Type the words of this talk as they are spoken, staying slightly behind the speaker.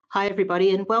Hi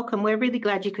everybody and welcome. We're really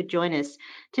glad you could join us.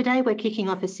 Today we're kicking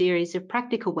off a series of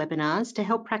practical webinars to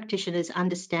help practitioners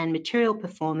understand material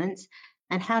performance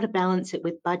and how to balance it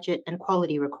with budget and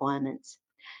quality requirements.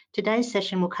 Today's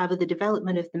session will cover the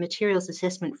development of the Materials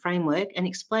Assessment Framework and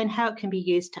explain how it can be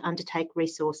used to undertake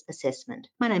resource assessment.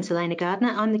 My name's Elena Gardner.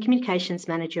 I'm the Communications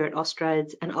Manager at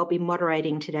Austroads and I'll be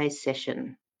moderating today's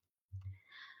session.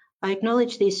 I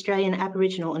acknowledge the Australian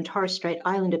Aboriginal and Torres Strait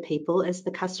Islander people as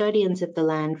the custodians of the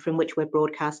land from which we're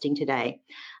broadcasting today.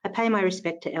 I pay my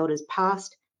respect to elders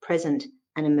past, present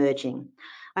and emerging.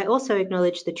 I also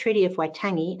acknowledge the Treaty of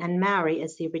Waitangi and Maori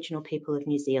as the original people of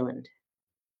New Zealand.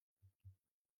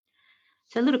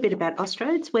 So a little bit about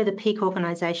Austroads. We're the peak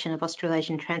organisation of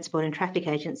Australasian Transport and Traffic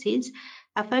Agencies.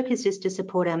 Our focus is to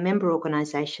support our member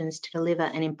organisations to deliver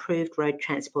an improved road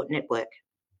transport network.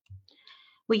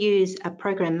 We use a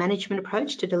program management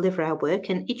approach to deliver our work,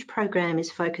 and each program is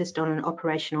focused on an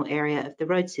operational area of the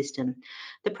road system.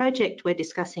 The project we're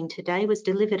discussing today was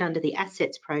delivered under the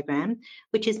Assets program,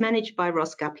 which is managed by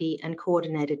Ross Guppy and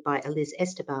coordinated by Eliz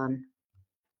Esteban.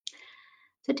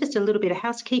 So just a little bit of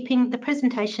housekeeping. The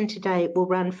presentation today will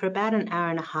run for about an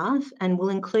hour and a half and will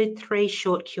include 3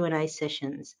 short Q&A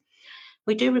sessions.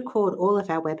 We do record all of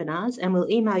our webinars and we'll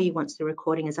email you once the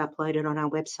recording is uploaded on our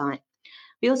website.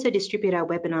 We also distribute our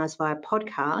webinars via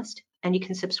podcast, and you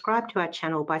can subscribe to our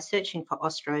channel by searching for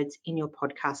Austroads in your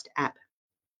podcast app.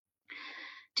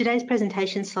 Today's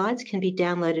presentation slides can be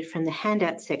downloaded from the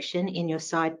handout section in your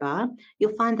sidebar.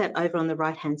 You'll find that over on the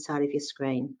right-hand side of your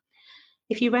screen.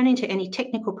 If you run into any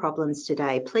technical problems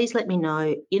today, please let me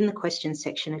know in the questions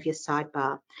section of your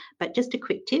sidebar. But just a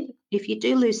quick tip, if you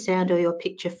do lose sound or your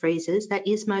picture freezes, that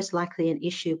is most likely an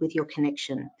issue with your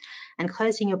connection. And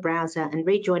closing your browser and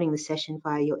rejoining the session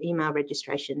via your email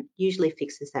registration usually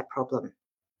fixes that problem.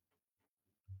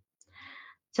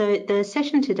 So the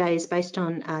session today is based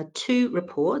on 2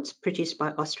 reports produced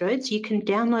by Austroads. You can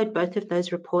download both of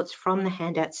those reports from the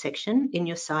handout section in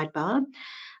your sidebar.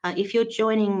 If you're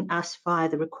joining us via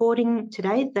the recording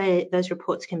today, those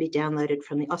reports can be downloaded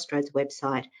from the Austroads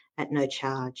website at no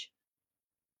charge.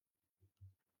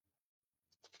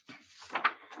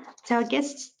 So our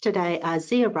guests today are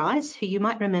Zia Rice, who you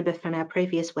might remember from our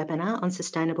previous webinar on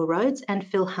sustainable roads, and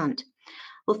Phil Hunt.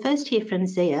 We'll first hear from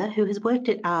Zia, who has worked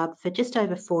at ARB for just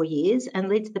over 4 years and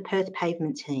leads the Perth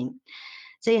pavement team.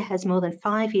 Zia has more than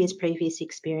 5 years previous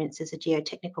experience as a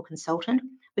geotechnical consultant,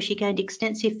 where she gained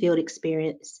extensive field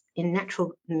experience in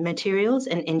natural materials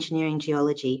and engineering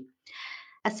geology.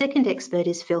 Our second expert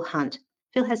is Phil Hunt.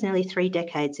 Phil has nearly 3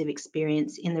 decades of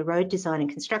experience in the road design and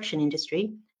construction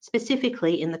industry,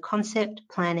 specifically in the concept,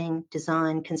 planning,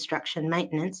 design, construction,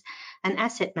 maintenance, and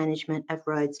asset management of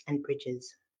roads and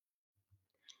bridges.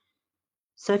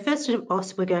 So first of all,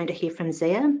 we're going to hear from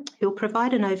Zia, who'll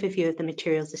provide an overview of the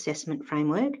Materials Assessment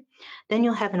Framework. Then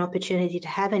you'll have an opportunity to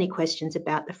have any questions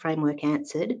about the framework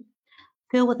answered.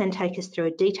 Phil will then take us through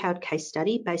a detailed case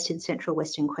study based in Central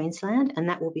Western Queensland, and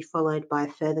that will be followed by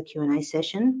a further Q&A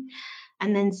session.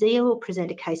 And then Zia will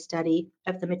present a case study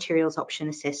of the Materials Option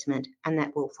Assessment, and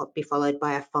that will be followed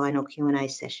by a final Q&A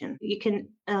session. You can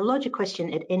lodge a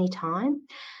question at any time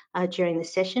during the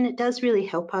session. It does really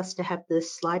help us to have the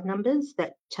slide numbers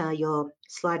that your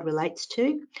slide relates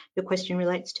to, your question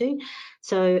relates to.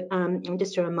 So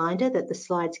just a reminder that the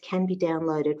slides can be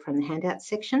downloaded from the handout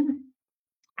section.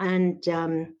 And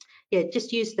yeah,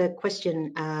 just use the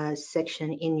question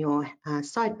section in your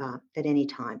sidebar at any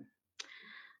time.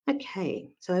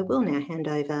 Okay, so I will now hand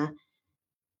over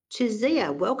to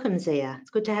Zia. Welcome, Zia.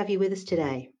 It's good to have you with us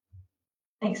today.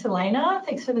 Thanks, Elena.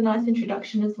 Thanks for the nice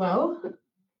introduction as well.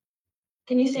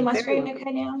 Can you see my screen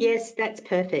okay now? Yes, that's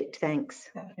perfect. Thanks.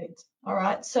 Perfect. All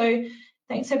right. So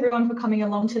thanks everyone for coming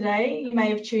along today. You may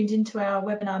have tuned into our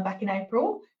webinar back in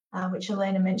April, which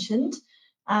Elena mentioned.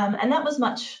 And that was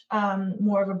much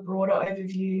more of a broader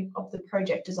overview of the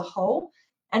project as a whole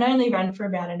and only ran for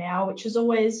about an hour, which is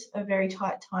always a very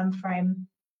tight time frame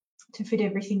to fit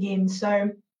everything in. So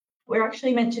we're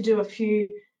actually meant to do a few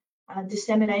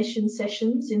dissemination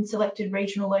sessions in selected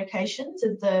regional locations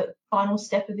as the final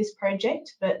step of this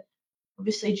project, but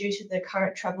obviously due to the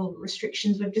current travel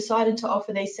restrictions, we've decided to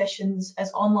offer these sessions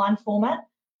as online format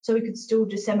so we could still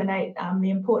disseminate the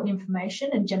important information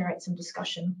and generate some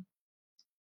discussion.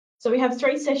 So we have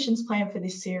 3 sessions planned for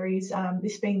this series,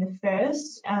 this being the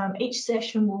first. Each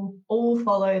session will all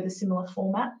follow the similar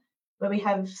format, where we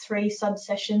have 3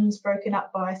 sub-sessions broken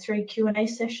up by 3 Q&A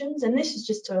sessions, and this is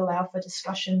just to allow for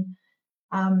discussion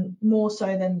more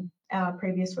so than our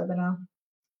previous webinar.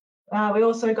 We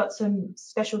also got some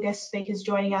special guest speakers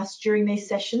joining us during these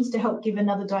sessions to help give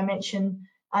another dimension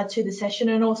to the session,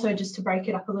 and also just to break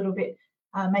it up a little bit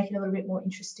make it a little bit more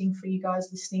interesting for you guys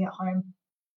listening at home.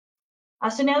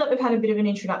 So now that we've had a bit of an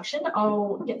introduction,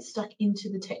 I'll get stuck into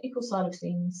the technical side of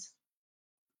things.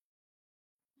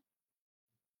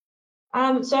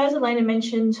 So as Elena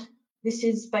mentioned, this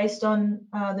is based on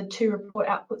the 2 report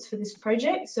outputs for this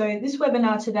project. So this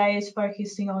webinar today is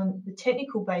focusing on the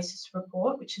technical basis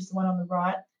report, which is the one on the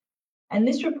right. And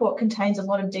this report contains a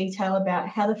lot of detail about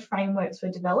how the frameworks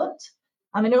were developed.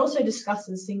 And it also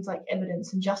discusses things like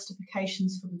evidence and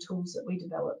justifications for the tools that we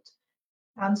developed.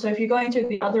 So if you're going through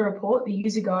the other report, the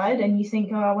user guide, and you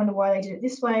think, oh, I wonder why they did it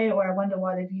this way, or I wonder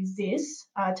why they've used this,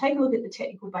 take a look at the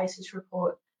technical basis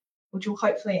report, which will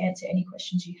hopefully answer any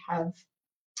questions you have.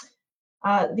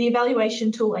 The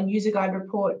evaluation tool and user guide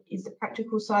report is the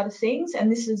practical side of things,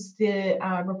 and this is the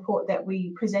report that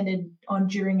we presented on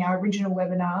during our original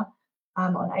webinar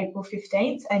on April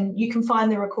 15th, and you can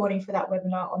find the recording for that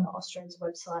webinar on the Austroads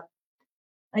website.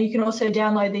 You can also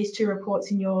download these 2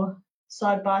 reports in your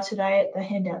sidebar today at the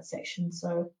handout section,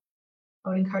 so I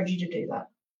would encourage you to do that.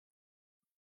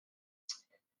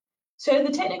 So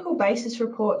the technical basis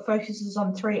report focuses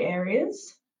on 3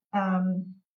 areas: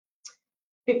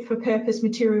 fit for purpose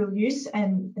material use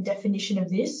and the definition of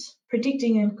this,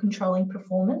 predicting and controlling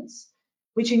performance,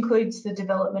 which includes the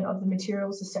development of the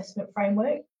materials assessment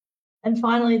framework, and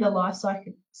finally the life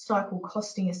cycle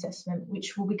costing assessment,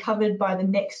 which will be covered by the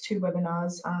next 2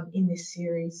 webinars in this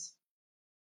series.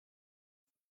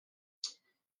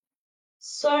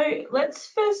 So let's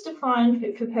first define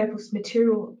fit for purpose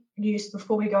material use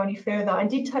before we go any further. I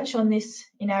did touch on this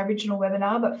in our original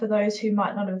webinar, but for those who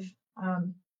might not have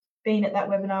been at that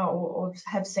webinar or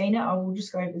have seen it, I will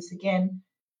just go over this again.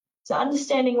 So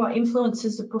understanding what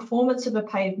influences the performance of a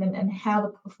pavement and how the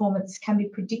performance can be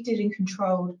predicted and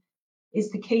controlled is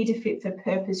the key to fit for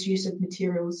purpose use of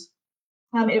materials.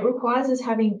 It requires us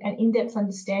having an in-depth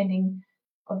understanding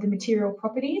of the material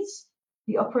properties,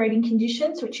 the operating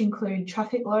conditions, which include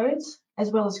traffic loads,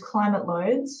 as well as climate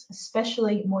loads,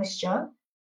 especially moisture,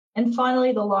 and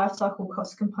finally the life cycle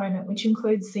cost component, which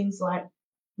includes things like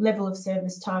level of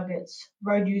service targets,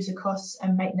 road user costs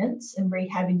and maintenance and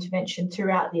rehab intervention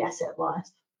throughout the asset life.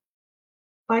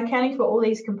 By accounting for all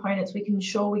these components, we can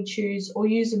ensure we choose or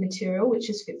use a material which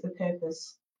is fit for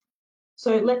purpose.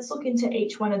 So let's look into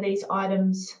each one of these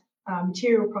items,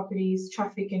 material properties,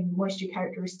 traffic and moisture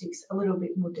characteristics, a little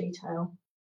bit more detail.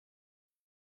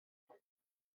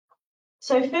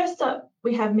 So first up,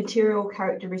 we have material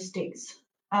characteristics.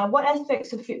 What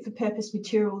aspects of fit for purpose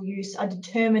material use are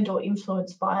determined or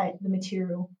influenced by the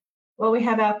material? Well, we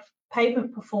have our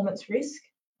pavement performance risk,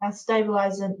 our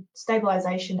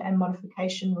stabilisation and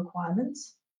modification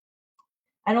requirements,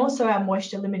 and also our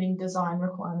moisture limiting design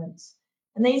requirements.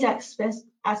 And these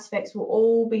aspects will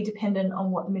all be dependent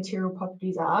on what the material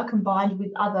properties are, combined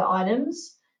with other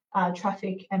items,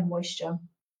 traffic and moisture.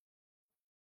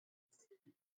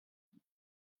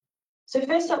 So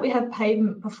first up, we have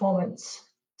pavement performance.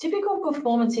 Typical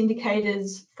performance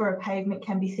indicators for a pavement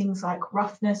can be things like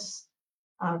roughness,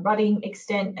 rutting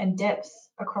extent and depth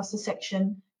across a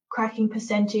section, cracking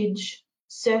percentage,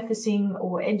 surfacing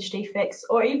or edge defects,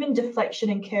 or even deflection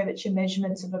and curvature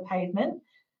measurements of a pavement,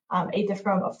 either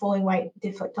from a falling weight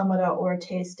deflectometer or a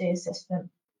TSD assessment.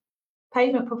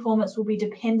 Pavement performance will be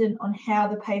dependent on how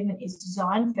the pavement is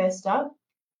designed first up,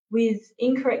 with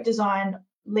incorrect design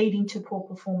leading to poor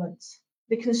performance.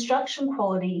 The construction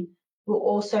quality will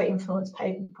also influence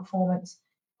pavement performance,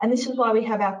 and this is why we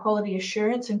have our quality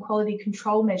assurance and quality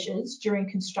control measures during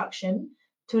construction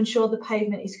to ensure the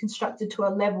pavement is constructed to a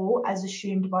level as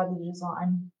assumed by the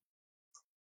design.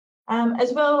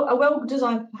 As well, a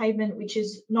well-designed pavement which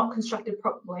is not constructed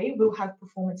properly will have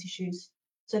performance issues.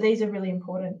 So these are really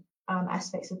important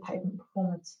aspects of pavement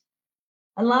performance.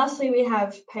 And lastly, we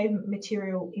have pavement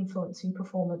material influencing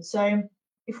performance. So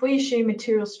if we assume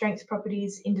material strength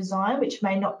properties in design which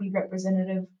may not be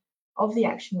representative of the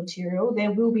actual material,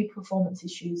 there will be performance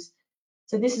issues.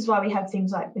 So this is why we have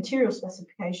things like material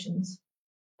specifications.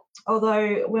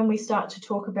 Although when we start to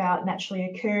talk about naturally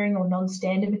occurring or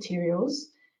non-standard materials,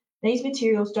 these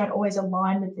materials don't always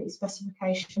align with these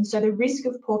specifications, so the risk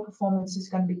of poor performance is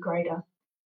going to be greater.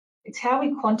 It's how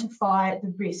we quantify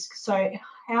the risk. So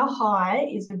how high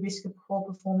is the risk of poor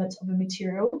performance of a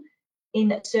material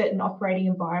in a certain operating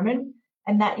environment?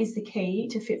 And that is the key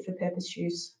to fit for purpose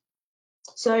use.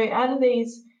 So out of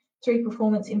these 3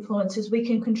 performance influences, we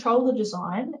can control the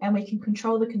design and we can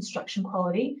control the construction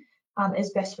quality as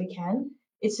best we can.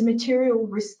 It's the material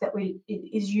risk that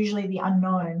is usually the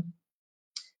unknown.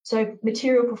 So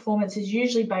material performance is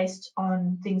usually based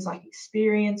on things like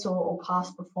experience or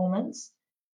past performance.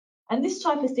 And this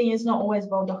type of thing is not always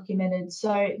well documented.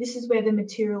 So this is where the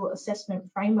material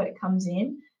assessment framework comes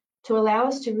in to allow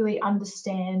us to really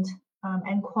understand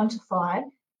and quantify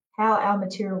how our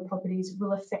material properties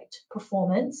will affect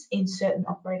performance in certain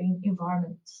operating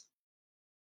environments.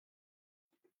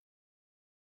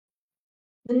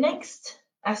 The next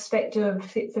aspect of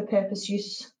fit for purpose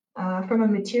use from a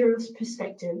materials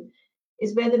perspective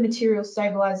is where the material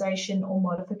stabilisation or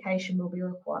modification will be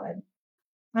required.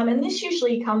 And this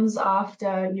usually comes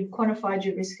after you've quantified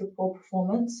your risk of poor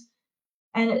performance,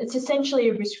 and it's essentially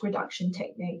a risk reduction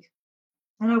technique.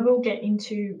 And I will get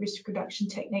into risk reduction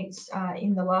techniques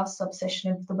in the last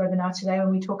subsession of the webinar today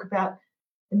when we talk about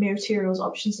the materials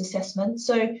options assessment.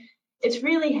 So it's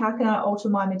really how can I alter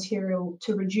my material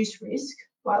to reduce risk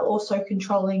while also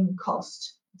controlling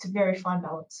cost. It's a very fine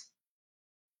balance.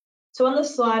 So on the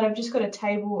slide, I've just got a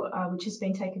table which has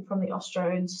been taken from the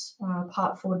Austroads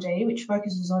Part 4D, which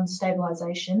focuses on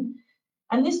stabilisation.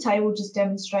 And this table just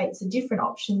demonstrates the different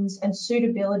options and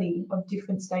suitability of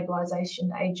different stabilisation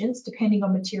agents depending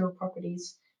on material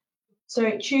properties.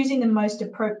 So choosing the most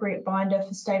appropriate binder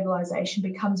for stabilisation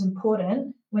becomes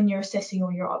important when you're assessing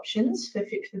all your options for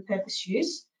fit for purpose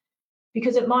use,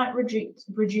 because it might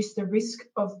reduce the risk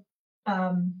of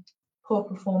poor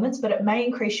performance, but it may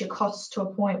increase your costs to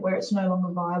a point where it's no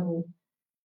longer viable.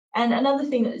 And another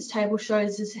thing that this table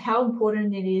shows is how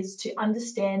important it is to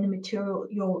understand the material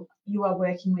you are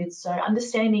working with. So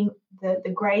understanding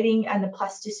the grading and the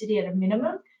plasticity at a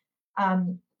minimum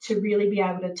to really be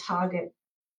able to target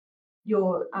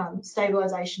your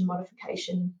stabilisation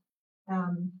modification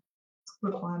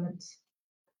requirements.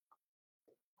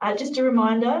 Just a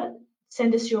reminder,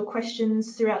 send us your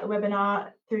questions throughout the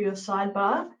webinar through your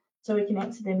sidebar so we can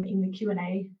answer them in the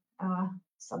Q&A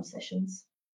subsessions.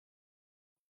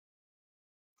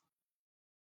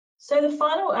 So the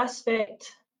final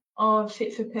aspect of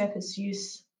fit for purpose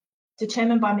use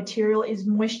determined by material is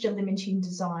moisture limiting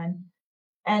design.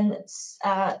 And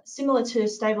similar to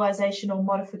stabilisation or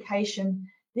modification,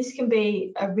 this can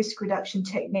be a risk reduction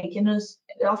technique, and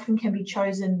it often can be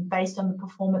chosen based on the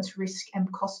performance risk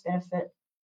and cost benefit.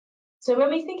 So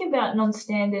when we think about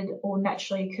non-standard or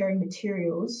naturally occurring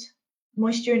materials,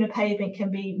 moisture in a pavement can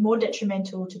be more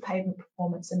detrimental to pavement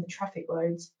performance than the traffic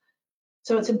loads.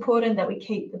 So it's important that we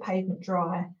keep the pavement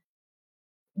dry.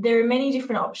 There are many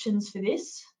different options for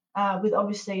this, with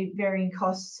obviously varying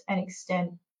costs and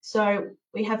extent. So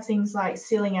we have things like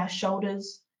sealing our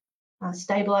shoulders,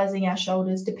 stabilising our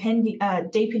shoulders,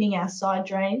 deepening our side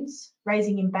drains,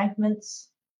 raising embankments,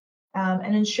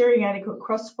 and ensuring adequate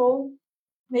crossfall.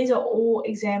 These are all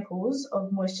examples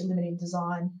of moisture limiting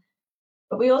design.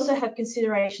 But we also have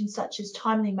considerations such as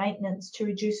timely maintenance to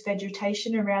reduce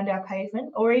vegetation around our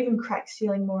pavement, or even crack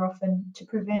sealing more often to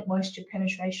prevent moisture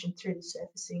penetration through the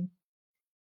surfacing.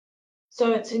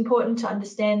 So it's important to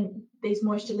understand these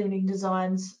moisture limiting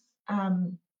designs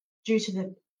due to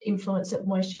the influence that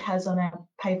moisture has on our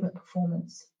pavement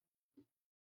performance.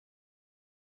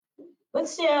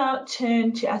 Let's now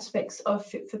turn to aspects of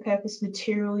fit for purpose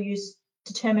material use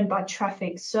determined by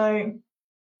traffic. So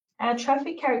our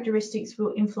traffic characteristics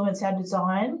will influence our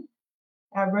design,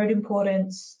 our road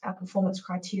importance, our performance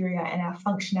criteria, and our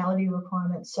functionality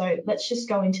requirements. So let's just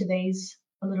go into these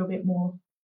a little bit more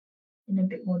in a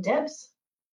bit more depth.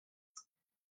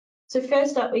 So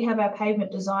first up, we have our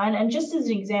pavement design. And just as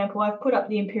an example, I've put up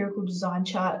the empirical design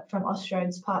chart from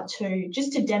Austroads Part 2,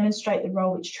 just to demonstrate the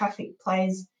role which traffic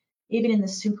plays, even in the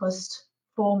simplest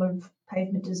form of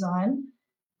pavement design.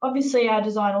 Obviously, our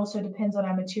design also depends on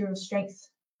our material strength,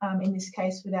 in this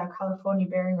case with our California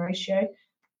bearing ratio,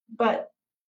 but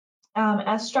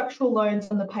our structural loads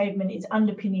on the pavement is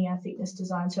underpinning our thickness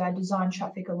design, so our design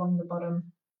traffic along the bottom.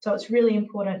 So it's really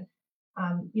important,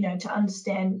 to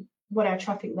understand what our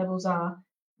traffic levels are,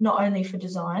 not only for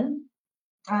design,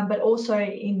 but also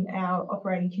in our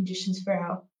operating conditions for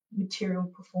our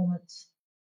material performance.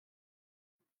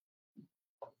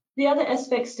 The other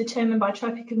aspects determined by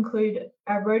traffic include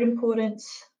our road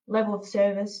importance, level of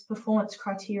service, performance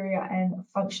criteria, and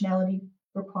functionality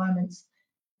requirements.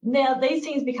 Now, these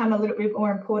things become a little bit more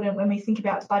important when we think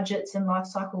about budgets and life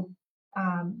cycle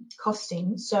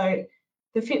costing. So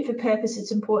for fit for purpose,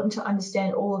 it's important to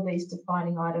understand all of these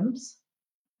defining items.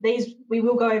 We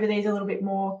will go over these a little bit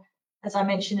more, as I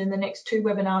mentioned, in the next two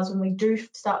webinars when we do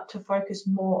start to focus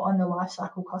more on the life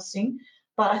cycle costing.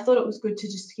 But I thought it was good to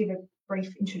just give a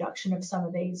brief introduction of some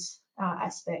of these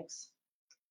aspects.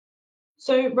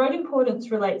 So road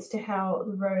importance relates to how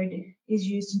the road is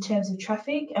used in terms of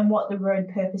traffic and what the road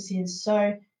purpose is.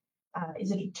 So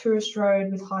is it a tourist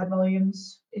road with high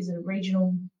volumes? Is it a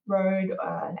regional road,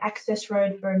 an access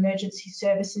road for emergency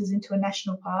services into a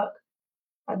national park?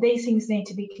 These things need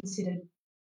to be considered.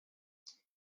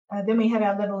 Then we have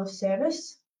our level of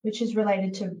service, which is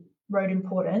related to road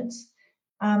importance.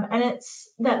 And it's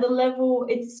the level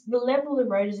the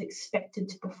road is expected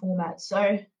to perform at. So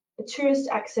a tourist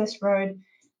access road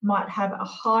might have a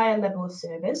higher level of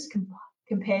service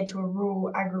compared to a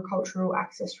rural agricultural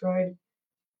access road.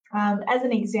 As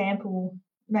an example,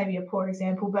 maybe a poor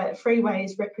example, but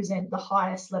freeways represent the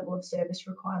highest level of service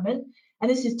requirement. And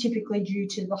this is typically due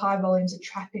to the high volumes of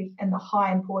traffic and the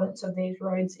high importance of these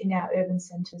roads in our urban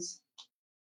centres.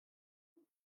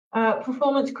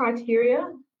 Performance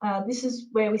criteria. This is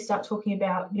where we start talking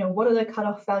about, what are the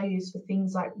cutoff values for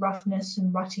things like roughness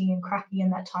and rutting and cracking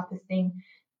and that type of thing.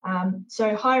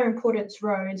 So higher importance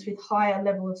roads with higher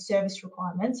level of service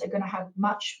requirements are going to have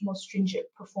much more stringent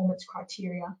performance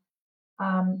criteria.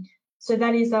 So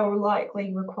that is, they will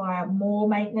likely require more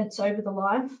maintenance over the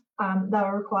life. They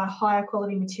will require higher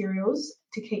quality materials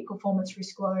to keep performance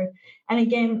risk low. And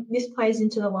again, this plays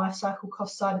into the life cycle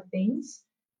cost side of things,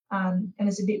 and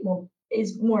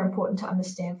is more important to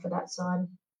understand for that side.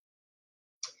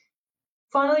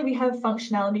 Finally, we have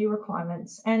functionality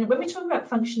requirements. And when we talk about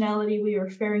functionality, we are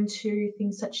referring to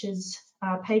things such as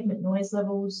pavement noise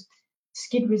levels,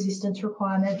 skid resistance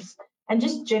requirements, and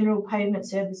just general pavement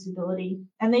serviceability.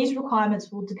 And these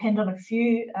requirements will depend on a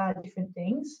few different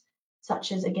things,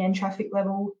 such as, again, traffic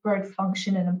level, road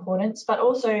function and importance, but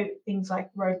also things like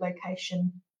road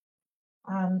location.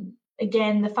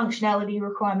 Again, the functionality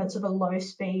requirements of a low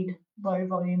speed, low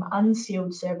volume,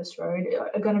 unsealed service road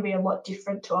are going to be a lot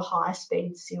different to a high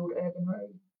speed sealed urban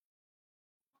road.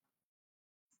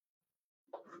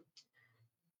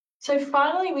 So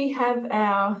finally, we have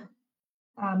our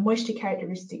moisture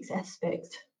characteristics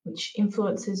aspect, which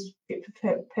influences fit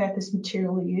for purpose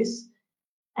material use.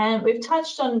 And we've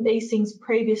touched on these things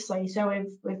previously. So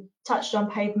we've touched on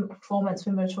pavement performance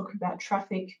when we were talking about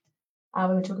traffic,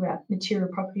 when we talk about material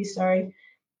properties, sorry.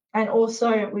 And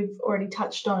also we've already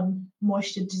touched on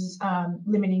moisture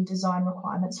limiting design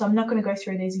requirements. So I'm not going to go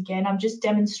through these again. I'm just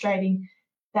demonstrating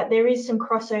that there is some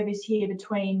crossovers here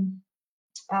between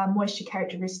moisture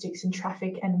characteristics and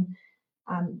traffic and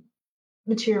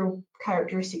material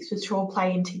characteristics, which all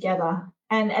play in together.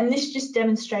 And this just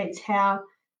demonstrates how,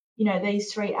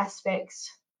 these three aspects,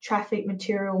 traffic,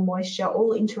 material, moisture,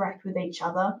 all interact with each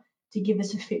other to give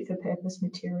us a fit for purpose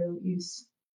material use.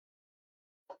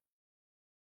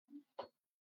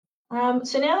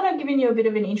 So now that I've given you a bit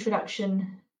of an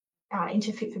introduction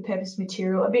into fit for purpose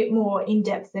material, a bit more in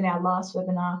depth than our last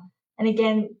webinar. And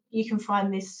again, you can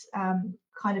find this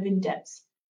kind of in-depth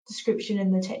description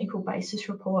in the technical basis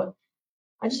report.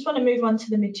 I just want to move on to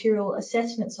the material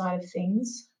assessment side of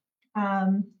things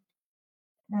and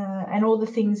all the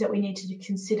things that we need to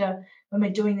consider when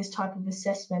we're doing this type of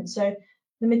assessment. So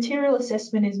the material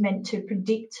assessment is meant to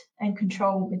predict and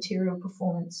control material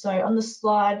performance. So on the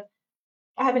slide,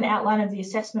 I have an outline of the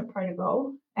assessment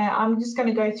protocol. I'm just going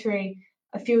to go through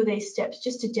a few of these steps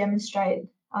just to demonstrate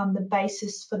the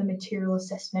basis for the material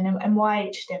assessment and why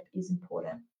each step is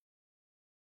important.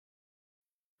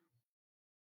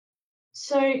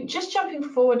 So just jumping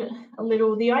forward a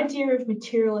little, the idea of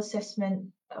material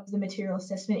assessment,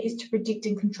 is to predict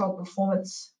and control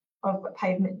performance of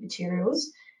pavement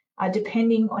materials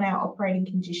depending on our operating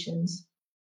conditions.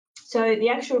 So the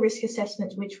actual risk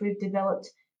assessment which we've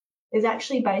developed is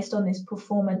actually based on this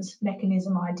performance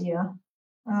mechanism idea.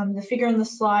 The figure on the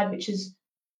slide, which is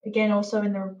again also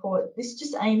in the report, this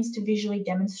just aims to visually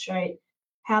demonstrate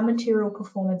how material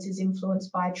performance is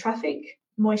influenced by traffic,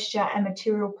 moisture and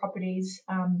material properties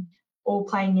all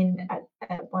playing in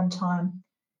at one time.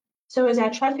 So as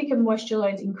our traffic and moisture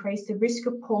loads increase, the risk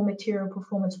of poor material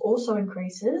performance also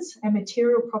increases and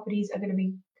material properties are going to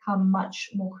become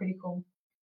much more critical.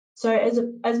 So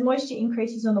as moisture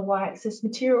increases on the y-axis,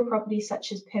 material properties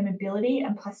such as permeability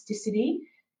and plasticity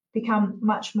become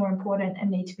much more important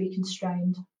and need to be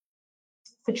constrained.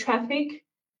 For traffic,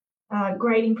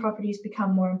 grading properties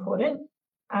become more important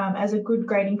as a good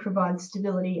grading provides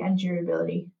stability and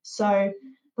durability. So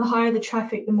the higher the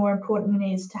traffic, the more important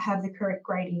it is to have the correct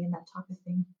grading and that type of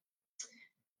thing.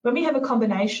 When we have a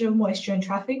combination of moisture and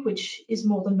traffic, which is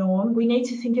more the norm, we need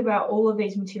to think about all of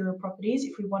these material properties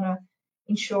if we want to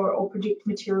ensure or predict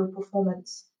material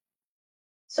performance.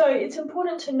 So it's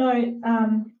important to note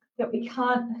that we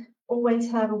can't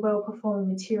always have a well-performing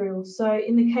material. So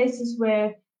in the cases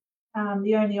where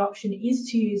the only option is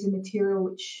to use a material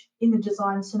which in the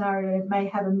design scenario may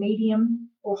have a medium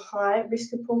or high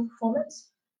risk of poor performance,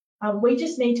 we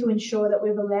just need to ensure that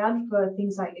we've allowed for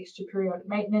things like extra periodic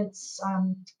maintenance,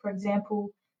 for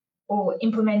example, or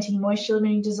implementing moisture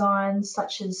limiting designs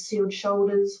such as sealed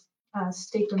shoulders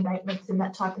steep embankments and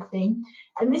that type of thing.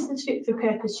 And this is fit for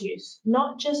purpose use,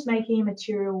 not just making a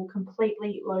material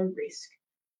completely low risk.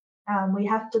 We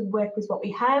have to work with what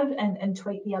we have and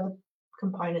tweak the other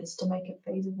components to make it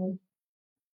feasible.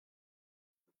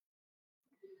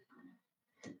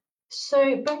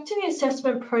 So back to the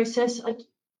assessment process,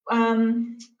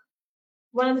 one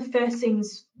of the first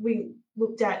things we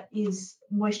looked at is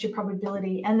moisture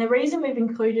probability. And the reason we've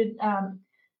included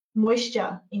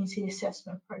moisture into the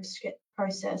assessment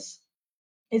process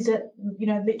is that, you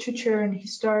know, literature and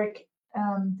historic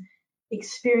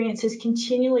experience has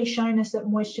continually shown us that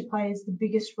moisture plays the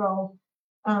biggest role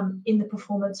in the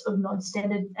performance of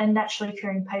non-standard and naturally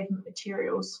occurring pavement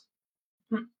materials.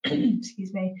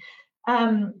 Excuse me.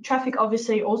 Traffic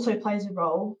obviously also plays a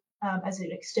role as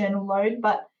an external load,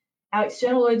 but our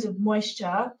external loads of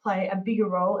moisture play a bigger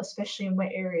role, especially in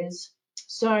wet areas.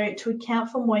 So to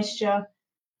account for moisture,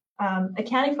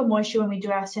 accounting for moisture when we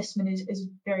do our assessment is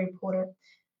very important.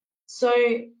 So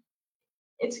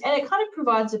it kind of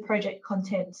provides the project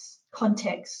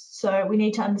context. So we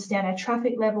need to understand our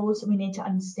traffic levels, and we need to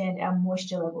understand our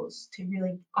moisture levels to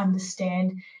really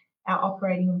understand our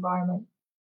operating environment.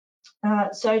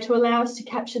 So to allow us to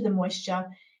capture the moisture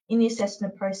in the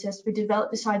assessment process, we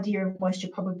developed this idea of moisture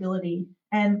probability.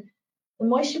 And the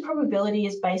moisture probability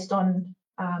is based on,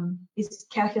 is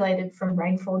calculated from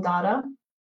rainfall data,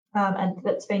 and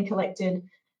that's been collected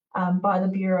by the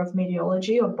Bureau of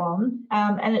Meteorology, or BOM,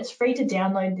 and it's free to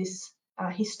download this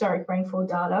historic rainfall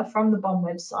data from the BOM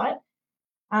website.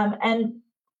 And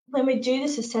when we do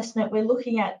this assessment, we're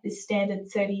looking at this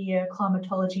standard 30-year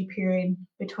climatology period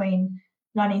between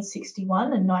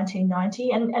 1961 and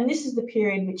 1990, and this is the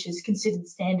period which is considered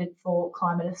standard for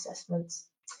climate assessments.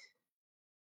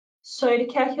 So to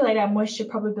calculate our moisture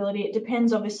probability, it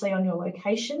depends obviously on your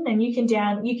location, and you can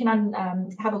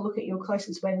have a look at your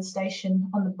closest weather station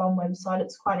on the BOM website.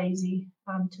 It's quite easy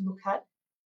to look at,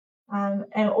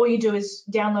 and all you do is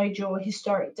download your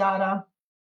historic data.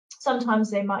 Sometimes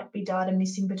there might be data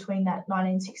missing between that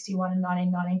 1961 and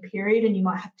 1990 period, and you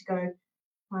might have to go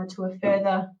to a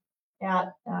further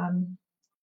out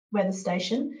weather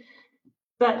station.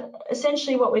 But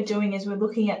essentially what we're doing is we're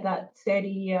looking at that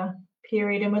 30-year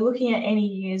period, and we're looking at any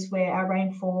years where our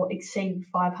rainfall exceeded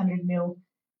 500 mil,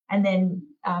 and then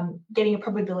getting a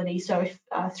probability. So if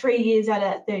 3 years out of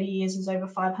that 30 years is over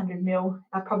 500 mil,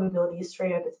 our probability is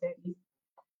 3 over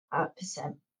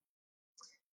 30%.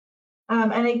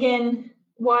 And again,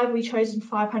 why have we chosen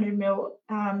 500 mil?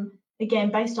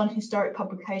 Again, based on historic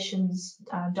publications,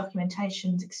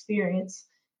 documentations, experience,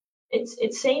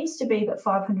 it seems to be that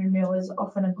 500 mil is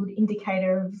often a good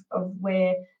indicator of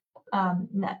where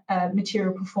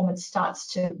material performance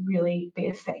starts to really be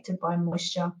affected by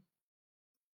moisture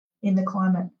in the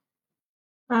climate.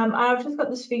 I've just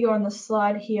got this figure on the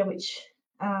slide here, which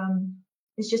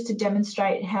is just to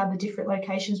demonstrate how the different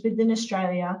locations within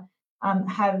Australia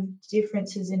have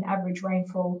differences in average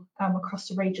rainfall across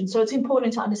the region. So it's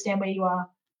important to understand where you are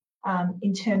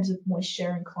in terms of moisture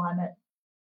and climate.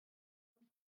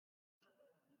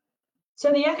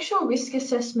 So the actual risk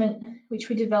assessment which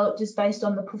we developed is based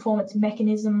on the performance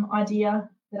mechanism idea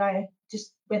that I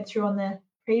just went through on the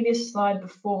previous slide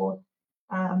before.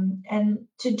 And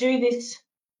to do this,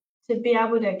 to be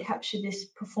able to capture this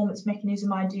performance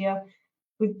mechanism idea,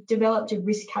 we've developed a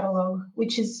risk catalogue,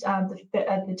 which is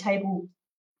the table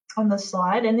on the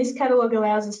slide. And this catalogue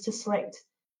allows us to select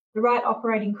the right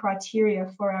operating criteria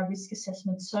for our risk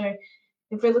assessment. So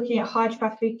if we're looking at high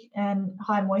traffic and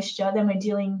high moisture, then we're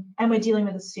dealing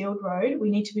with a sealed road, we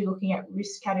need to be looking at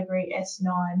risk category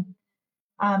S9.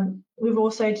 We've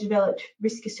also developed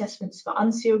risk assessments for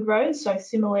unsealed roads. So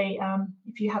similarly,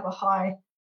 if you have a high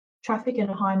traffic and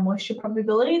a high moisture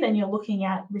probability, then you're looking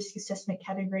at risk assessment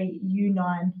category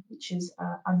U9, which is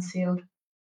unsealed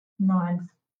 9.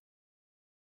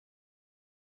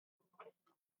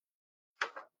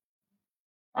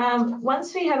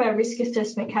 Once we have our risk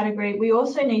assessment category, we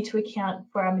also need to account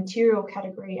for our material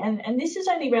category, and this is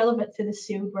only relevant for the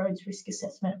sealed roads risk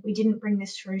assessment. We didn't bring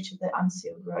this through to the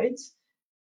unsealed roads.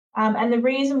 And the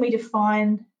reason we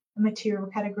define a material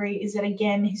category is that,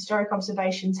 again, historic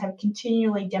observations have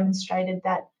continually demonstrated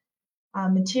that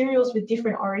materials with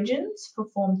different origins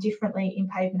perform differently in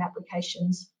pavement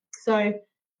applications. So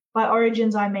by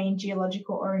origins, I mean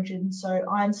geological origins. So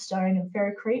ironstone and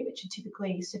ferrocrete, which are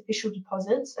typically superficial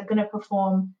deposits, are going to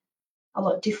perform a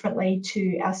lot differently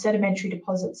to our sedimentary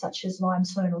deposits such as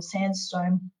limestone or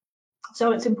sandstone.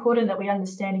 So it's important that we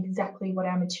understand exactly what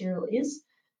our material is.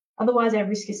 Otherwise, our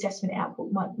risk assessment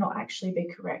output might not actually be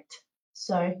correct.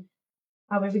 So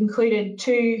we've included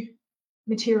 2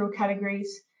 material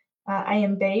categories, A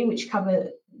and B, which cover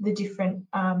the different,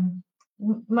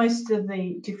 most of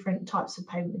the different types of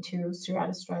pavement materials throughout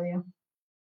Australia.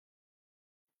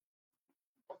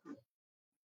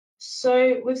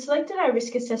 So we've selected our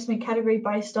risk assessment category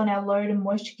based on our load and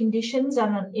moisture conditions,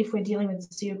 and if we're dealing with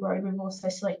a sealed road, we've also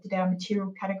selected our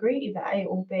material category, either A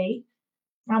or B.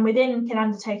 We then can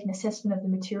undertake an assessment of the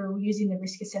material using the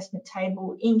risk assessment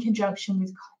table in conjunction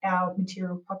with our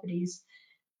material properties.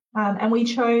 And we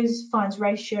chose fines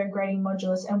ratio, grading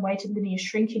modulus, and weighted linear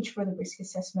shrinkage for the risk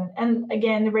assessment. And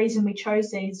again, the reason we chose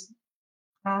these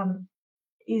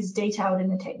is detailed in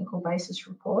the technical basis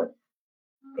report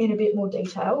in a bit more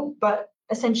detail, but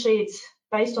essentially it's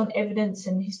based on evidence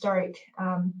and historic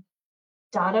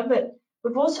data. But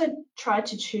we've also tried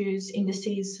to choose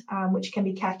indices which can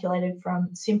be calculated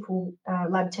from simple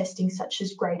lab testing, such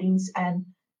as gratings and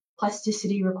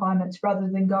plasticity requirements, rather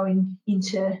than going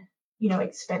into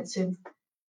expensive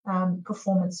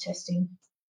performance testing.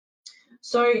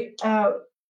 So I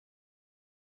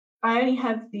only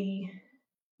have the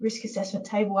risk assessment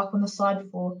table up on the slide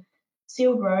for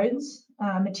sealed roads,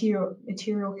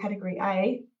 material category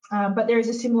A, but there is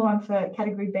a similar one for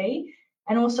category B,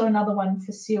 and also another one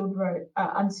for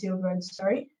unsealed roads.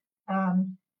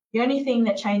 The only thing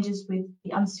that changes with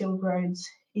the unsealed roads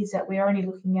is that we're only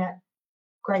looking at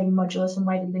grading modulus and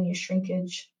weighted linear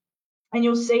shrinkage. And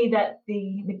you'll see that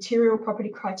the material property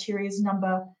criteria's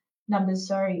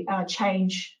numbers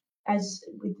change as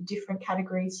with the different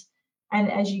categories and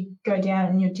as you go down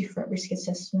in your different risk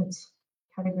assessments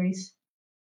categories.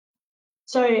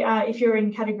 So if you're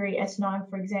in category S9,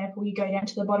 for example, you go down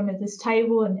to the bottom of this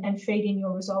table and feed in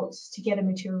your results to get a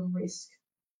material risk.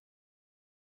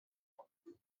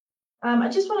 I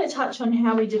just want to touch on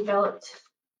how we developed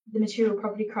the material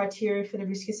property criteria for the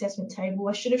risk assessment table.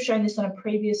 I should have shown this on a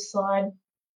previous slide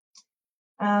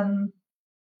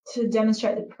to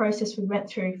demonstrate the process we went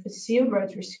through for sealed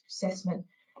roads risk assessment.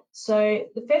 So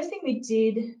the first thing we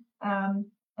did, and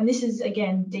this is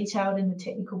again detailed in the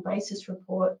technical basis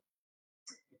report,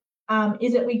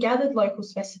 is that we gathered local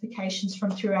specifications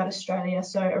from throughout Australia.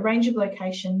 So a range of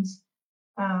locations,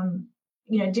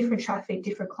 different traffic,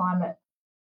 different climate.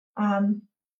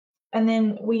 And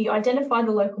then we identified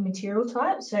the local material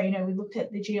type. So, we looked at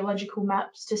the geological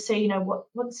maps to see,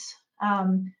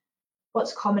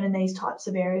 what's common in these types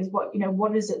of areas.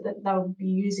 What is it that they'll be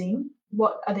using?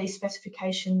 What are these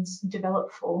specifications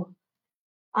developed for?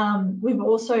 We've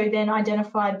also then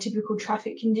identified typical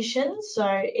traffic conditions.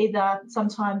 So either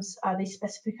sometimes these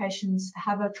specifications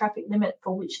have a traffic limit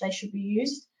for which they should be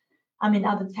used. In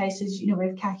other cases,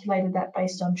 we've calculated that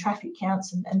based on traffic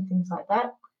counts and things like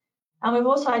that. And we've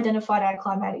also identified our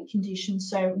climatic conditions.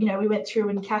 So, we went through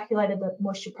and calculated the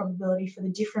moisture probability for the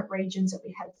different regions that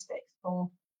we had specs for.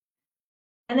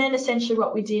 And then essentially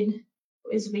what we did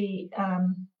is we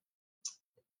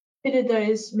fitted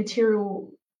those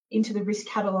material into the risk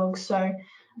catalogue. So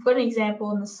I've got an example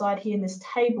on the side here in this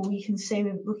table. You can see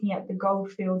we're looking at the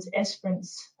Goldfields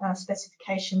Esperance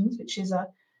specifications, which is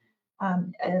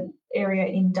an area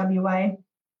in WA.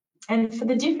 And for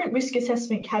the different risk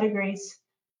assessment categories,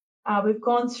 we've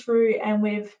gone through and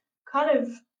we've kind of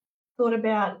thought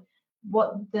about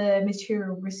what the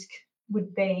material risk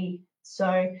would be.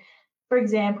 So, for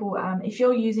example, if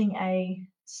you're using a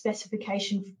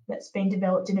specification that's been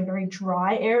developed in a very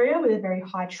dry area with a very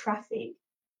high traffic,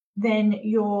 then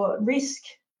your risk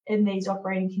in these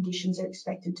operating conditions are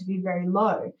expected to be very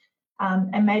low.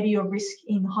 And maybe your risk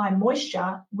in high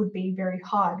moisture would be very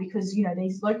high because,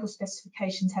 these local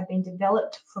specifications have been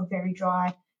developed for very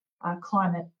dry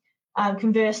climate.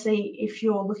 Conversely, if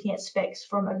you're looking at specs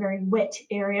from a very wet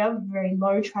area, very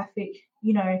low traffic,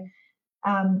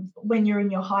 when you're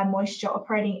in your high moisture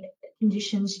operating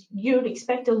conditions, you would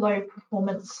expect a low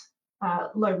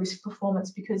risk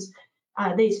performance because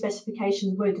these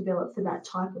specifications were developed for that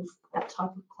type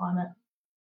of climate.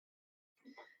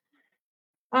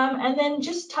 And then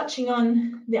just touching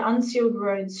on the unsealed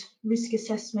roads risk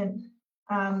assessment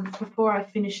before I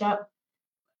finish up.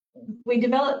 We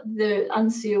developed the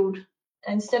unsealed,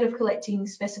 instead of collecting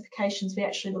specifications, we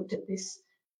actually looked at this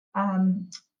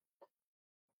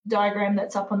diagram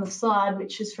that's up on the slide,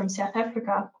 which is from South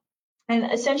Africa.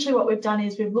 And essentially what we've done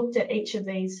is we've looked at each of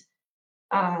these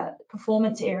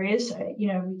performance areas. So,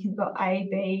 we can got A,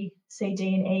 B, C,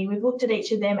 D, and E. We've looked at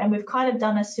each of them and we've kind of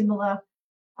done a similar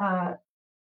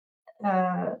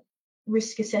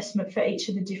risk assessment for each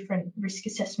of the different risk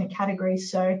assessment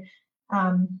categories. So,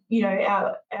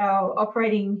 our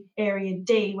operating area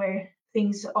D, where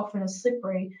things often are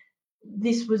slippery,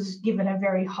 this was given a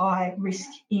very high risk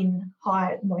in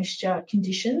high moisture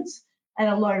conditions and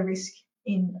a low risk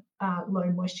in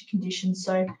low moisture conditions.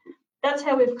 So that's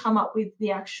how we've come up with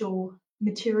the actual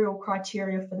material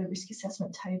criteria for the risk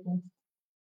assessment table.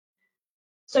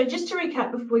 So just to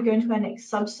recap before we go into our next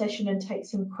sub-session and take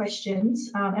some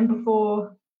questions, and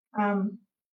before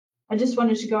I just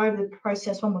wanted to go over the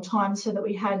process one more time so that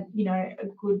we had, a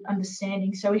good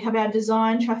understanding. So we have our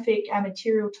design, traffic, our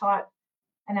material type,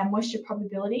 and our moisture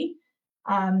probability.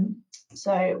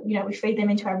 So, we feed them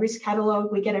into our risk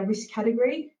catalogue, we get a risk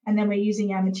category, and then we're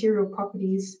using our material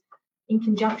properties in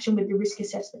conjunction with the risk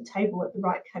assessment table at the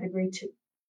right category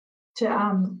to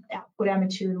output our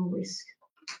material risk.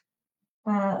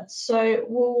 So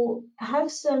we'll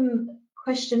have some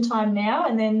question time now,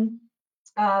 and then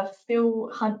Phil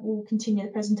Hunt will continue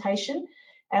the presentation,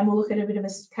 and we'll look at a bit of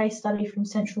a case study from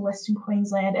Central Western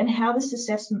Queensland and how this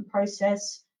assessment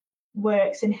process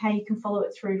works and how you can follow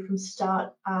it through from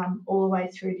start all the way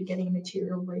through to getting a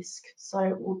material risk.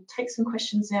 So we'll take some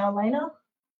questions now, Elena.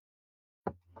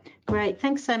 Great,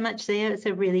 thanks so much, Zia. It's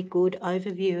a really good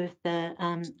overview of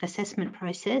the assessment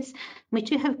process. We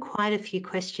do have quite a few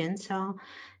questions, so I'll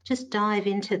just dive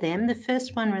into them. The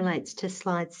first one relates to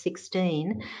slide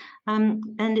 16,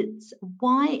 and it's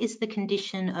why is the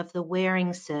condition of the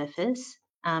wearing surface,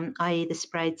 i.e. the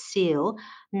sprayed seal,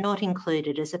 not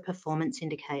included as a performance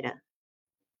indicator?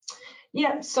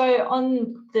 Yeah, so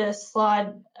on the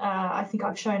slide, I think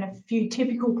I've shown a few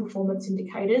typical performance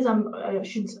indicators. I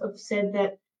should have said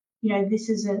that this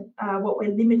isn't what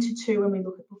we're limited to when we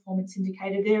look at performance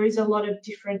indicator. There is a lot of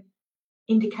different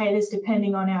indicators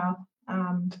depending on our,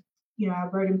 our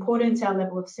road importance, our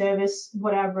level of service,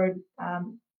 what our road,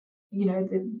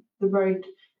 the road,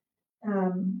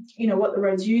 what the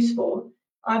road's used for.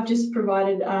 I've just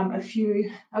provided a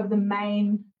few of the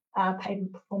main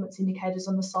pavement performance indicators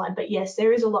on the slide, but yes,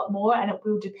 there is a lot more, and it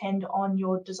will depend on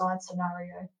your design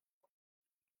scenario.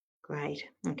 Great.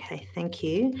 Okay, thank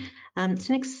you. So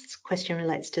next question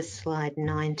relates to slide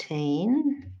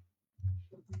 19.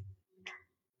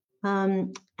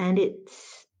 And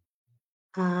it's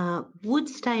would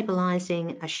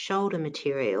stabilising a shoulder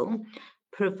material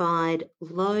provide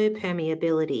low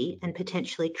permeability and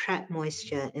potentially trap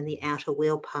moisture in the outer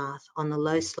wheel path on the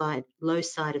low side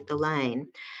of the lane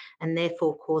and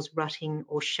therefore cause rutting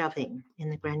or shoving in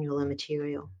the granular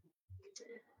material?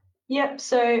 Yep,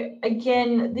 so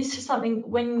again, this is something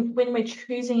when we're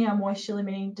choosing our moisture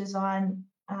limiting design,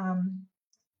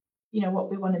 what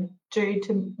we want to do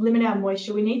to limit our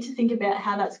moisture, we need to think about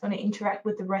how that's going to interact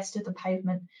with the rest of the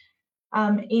pavement.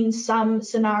 In some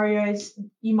scenarios,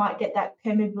 you might get that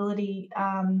permeability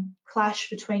clash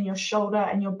between your shoulder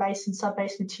and your base and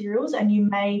sub-base materials, and you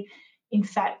may, in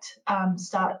fact,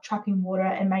 start trapping water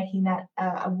and making that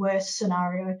a worse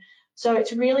scenario. So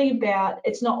it's really about,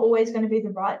 it's not always going to be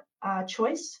the right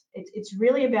choice. It's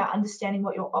really about understanding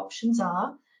what your options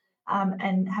are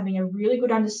and having a really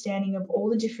good understanding of all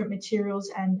the different materials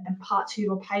and parts of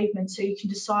your pavement, so you can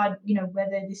decide,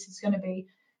 whether this is going to be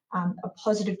a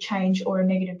positive change or a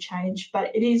negative change.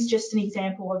 But it is just an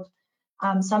example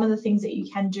of some of the things that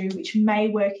you can do which may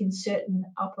work in certain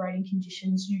operating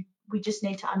conditions. We just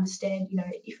need to understand,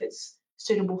 if it's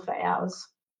suitable for ours.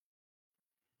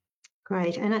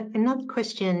 Great. And another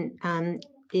question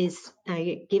is,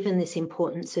 given this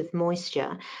importance of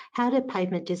moisture, how do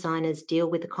pavement designers deal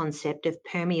with the concept of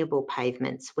permeable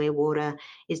pavements where water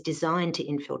is designed to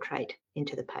infiltrate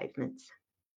into the pavements?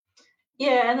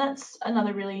 Yeah, and that's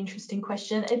another really interesting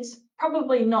question. It's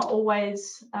probably not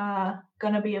always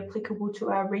going to be applicable to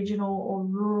our regional or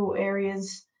rural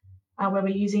areas where we're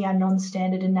using our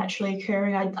non-standard and naturally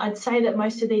occurring. I'd say that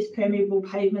most of these permeable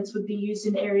pavements would be used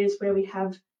in areas where we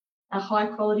have high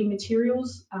quality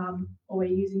materials, or we're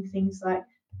using things like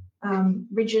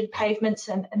rigid pavements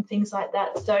and things like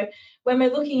that. So when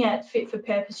we're looking at fit for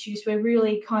purpose use, we're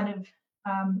really kind of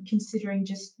considering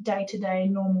just day-to-day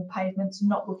normal pavements,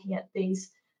 not looking at these,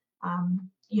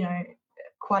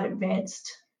 quite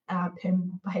advanced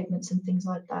permeable pavements and things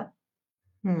like that.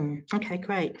 Okay,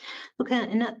 great. Look,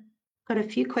 and I've got a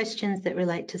few questions that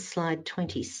relate to slide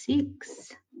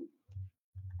 26.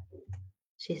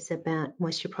 Which is about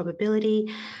moisture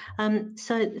probability.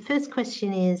 So the first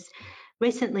question is,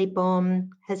 recently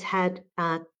BOM has had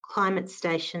climate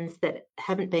stations that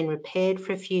haven't been repaired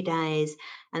for a few days,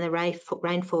 and the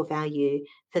rainfall value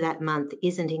for that month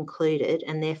isn't included,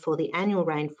 and therefore the annual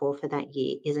rainfall for that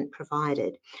year isn't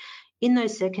provided. In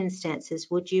those circumstances,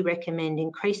 would you recommend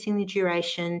increasing the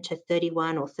duration to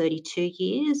 31 or 32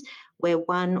 years where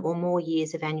one or more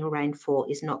years of annual rainfall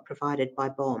is not provided by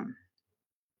BOM?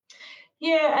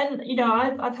 Yeah, and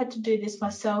I've had to do this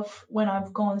myself when I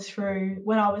was going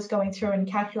through and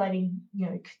calculating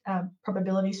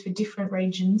probabilities for different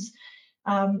regions.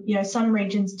 Some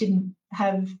regions didn't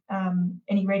have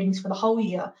any readings for the whole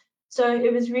year. So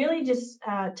it was really just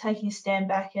taking a stand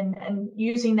back and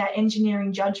using that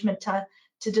engineering judgment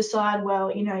to decide,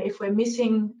 well, you know, if we're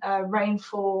missing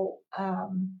rainfall,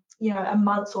 you know, a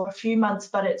month or a few months,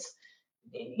 but it's,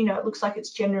 you know, it looks like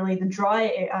it's generally the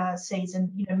dry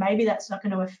season, you know, maybe that's not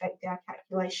going to affect our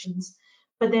calculations.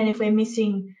 But then if we're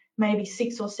missing maybe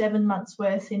 6 or 7 months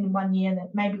worth in 1 year,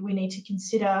 that maybe we need to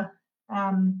consider,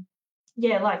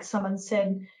 yeah, like someone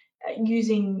said,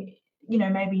 using, you know,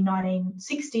 maybe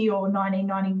 1960 or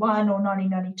 1991 or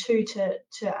 1992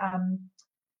 to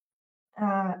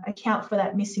account for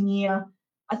that missing year.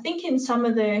 I think in some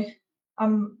of the,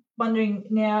 I'm wondering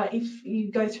now, if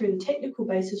you go through the technical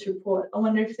basis report, I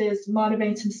wonder if there's might have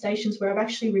been some stations where I've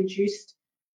actually reduced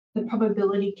the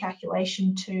probability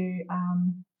calculation to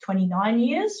 29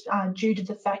 years due to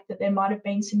the fact that there might have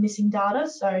been some missing data.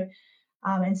 So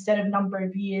instead of number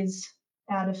of years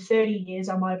out of 30 years,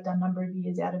 I might have done number of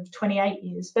years out of 28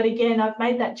 years. But again, I've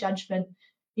made that judgment.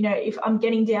 You know, if I'm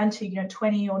getting down to, you know,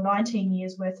 20 or 19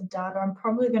 years worth of data, I'm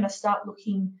probably going to start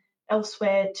looking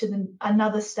elsewhere to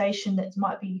another station that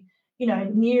might be, you know,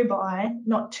 nearby,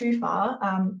 not too far,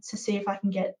 to see if I can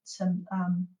get some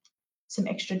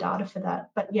extra data for that.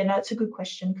 But yeah, no, it's a good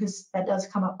question because that does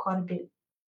come up quite a bit.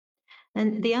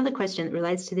 And the other question that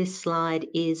relates to this slide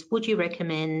is, would you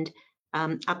recommend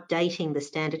updating the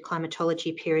standard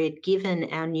climatology period given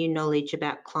our new knowledge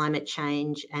about climate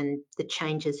change and the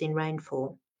changes in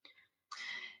rainfall?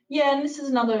 Yeah, and this is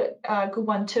another good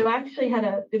one too. I actually had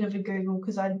a bit of a Google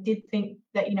because I did think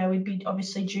that, you know, we'd be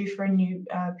obviously due for a new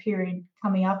period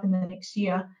coming up in the next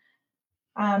year.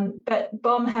 But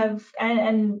BOM have,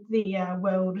 and the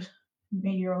World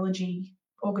Meteorology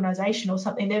Organization or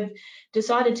something, they've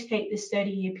decided to keep this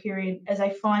 30-year period as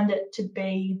they find it to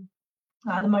be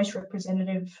the most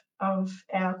representative of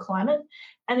our climate.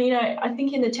 And, you know, I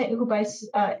think in the technical basis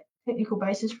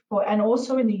report and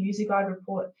also in the user guide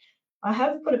report, I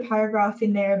have put a paragraph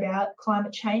in there about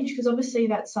climate change because obviously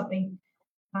that's something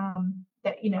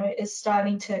that, you know, is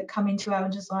starting to come into our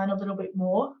design a little bit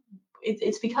more.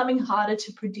 It's becoming harder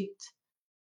to predict,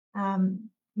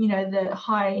 you know, the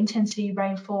high intensity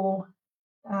rainfall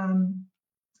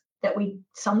that we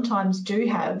sometimes do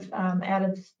have out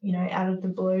of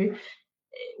the blue.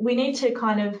 We need to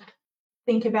kind of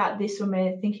think about this when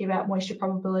we're thinking about moisture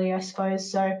probability, I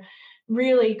suppose. So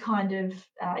really kind of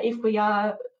if we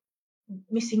are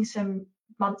missing some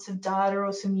months of data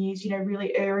or some years, you know,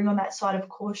 really erring on that side of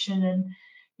caution and,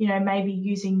 you know, maybe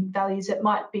using values that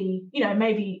might be, you know,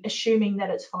 maybe assuming that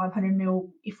it's 500 mil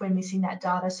if we're missing that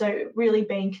data. So really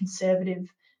being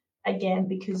conservative again,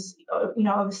 because, you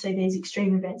know, obviously these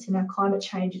extreme events in our climate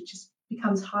change, it just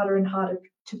becomes harder and harder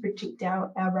to predict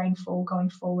our rainfall going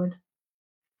forward.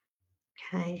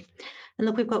 Okay, and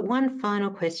look, we've got one final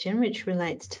question which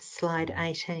relates to slide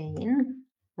 18.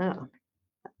 Oh,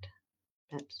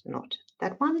 that's not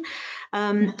that one.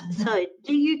 So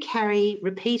do you carry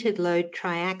repeated load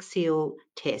triaxial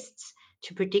tests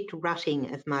to predict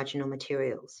rutting of marginal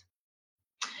materials?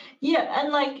 Yeah,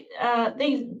 and like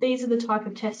these are the type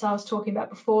of tests I was talking about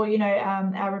before, you know,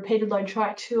 our repeated load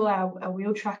triaxial, our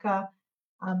wheel tracker,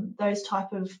 those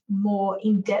type of more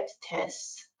in-depth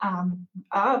tests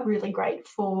are really great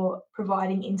for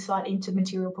providing insight into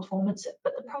material performance.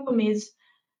 But the problem is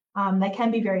they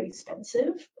can be very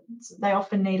expensive. They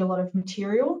often need a lot of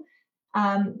material.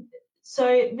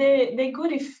 So they're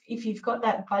good if you've got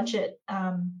that budget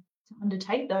to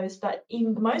undertake those. But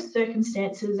in most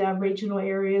circumstances, our regional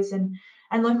areas and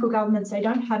local governments, they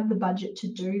don't have the budget to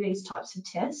do these types of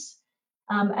tests.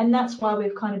 And that's why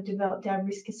we've kind of developed our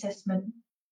risk assessment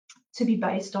to be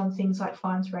based on things like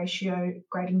fines ratio,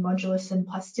 grading modulus, and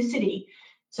plasticity.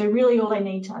 So really all they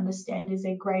need to understand is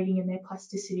their grading and their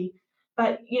plasticity.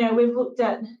 But, you know, we've looked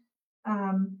at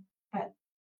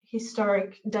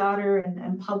historic data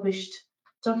and published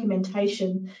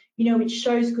documentation, you know, which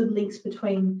shows good links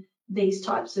between these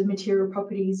types of material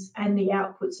properties and the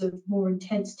outputs of more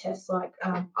intense tests like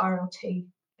RLT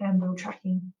and wheel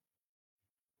tracking.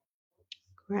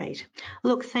 Great.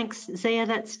 Look, thanks, Zia.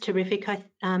 That's terrific.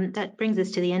 That brings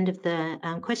us to the end of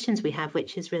the questions we have,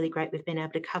 which is really great. We've been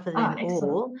able to cover them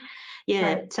all.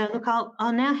 Yeah. Great. So look,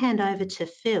 I'll now hand over to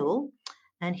Phil,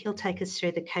 and he'll take us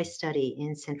through the case study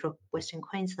in Central Western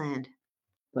Queensland.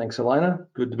 Thanks, Elena.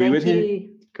 Good to be with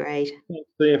you. Great.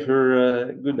 Thanks there for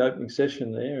a good opening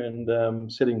session there and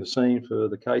setting the scene for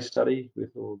the case study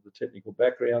with all the technical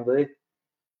background there.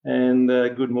 And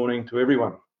good morning to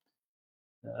everyone.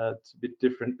 It's a bit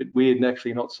different, a bit weird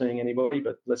actually not seeing anybody,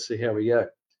 but let's see how we go.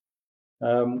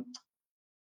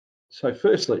 So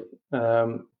firstly,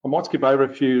 I might skip over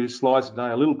a few slides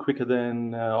today a little quicker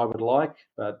than I would like,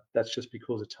 but that's just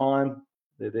because of time.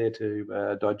 They're there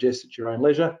to digest at your own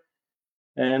leisure.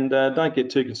 And don't get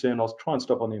too concerned. I'll try and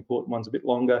stop on the important ones a bit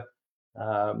longer,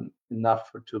 enough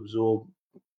to absorb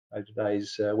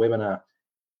today's webinar.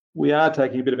 We are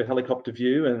taking a bit of a helicopter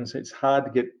view, and so it's hard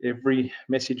to get every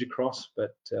message across,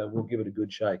 but we'll give it a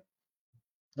good shake.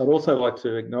 I'd also like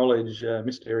to acknowledge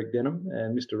Mr. Eric Denham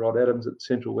and Mr. Rod Adams at the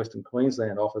Central Western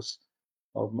Queensland Office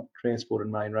of Transport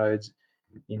and Main Roads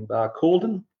in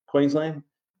Barcaldine, Queensland,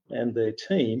 and their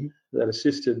team that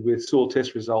assisted with soil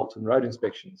test results and road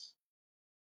inspections.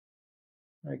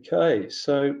 Okay,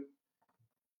 so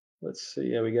let's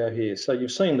see how we go here. So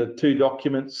you've seen the two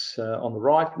documents on the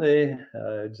right there.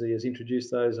 Zee has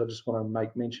introduced those. I just want to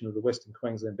make mention of the Western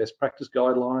Queensland Best Practice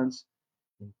Guidelines,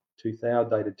 2000,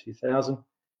 dated 2000,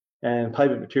 and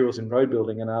Pavement Materials in Road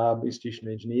Building, an ARB Institution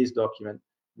of Engineers document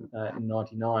in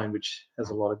 99, which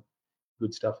has a lot of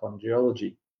good stuff on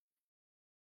geology.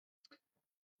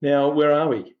 Now, where are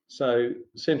we? So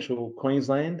Central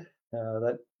Queensland,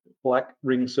 that black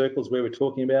ring circle is where we're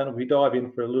talking about. If we dive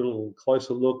in for a little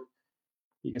closer look,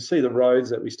 you can see the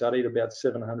roads that we studied, about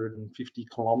 750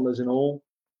 kilometres in all,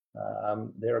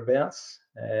 thereabouts.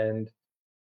 And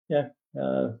yeah,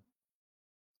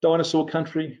 dinosaur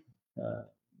country,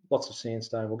 lots of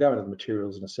sandstone. We'll go into the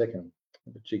materials in a second.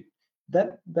 But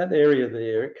that area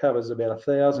there, it covers about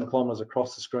 1,000 kilometres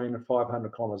across the screen and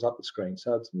 500 kilometres up the screen.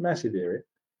 So it's a massive area.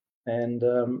 And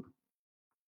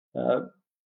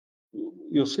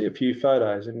you'll see a few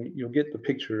photos and you'll get the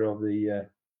picture of the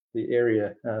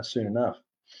area soon enough.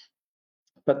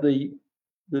 But the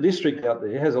district out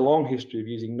there has a long history of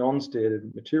using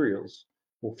non-standard materials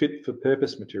or fit for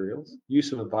purpose materials,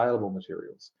 use of available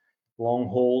materials, long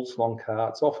hauls, long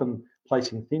carts, often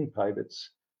placing thin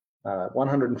pavements,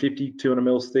 150, 200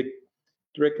 mils thick,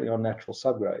 directly on natural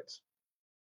subgrades.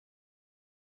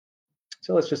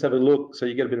 So let's just have a look so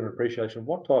you get a bit of an appreciation of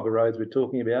what type of roads we're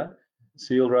talking about.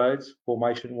 Seal roads,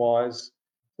 formation-wise,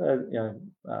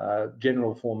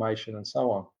 general formation and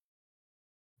so on.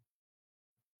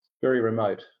 Very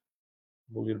remote.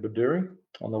 Bulga-Baduri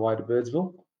on the way to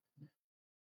Birdsville.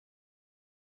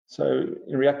 So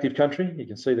in reactive country, you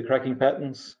can see the cracking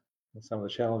patterns and some of the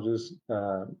challenges.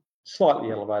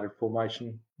 Slightly elevated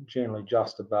formation, generally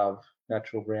just above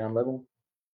natural ground level.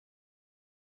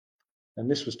 And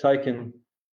this was taken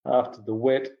after the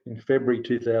wet in February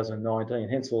 2019,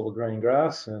 hence all the green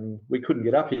grass, and we couldn't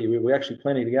get up here. We were actually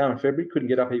planning to go in February, couldn't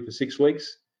get up here for 6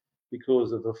 weeks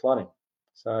because of the flooding.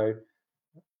 So,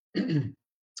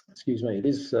 excuse me, it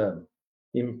is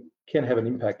can have an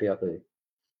impact out there.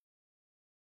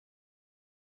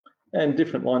 And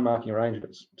different line marking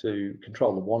arrangements to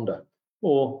control the wander,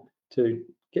 or to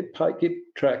get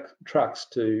trucks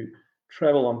to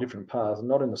travel on different paths and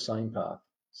not in the same path.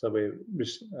 So we're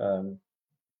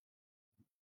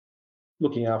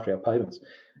looking after our pavements.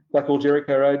 Blackall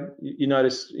Jericho Road, you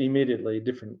notice immediately a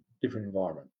different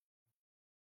environment.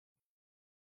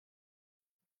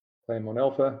 Claremont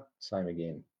Alpha, same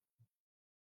again.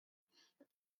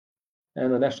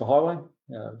 And the National Highway,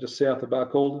 just south of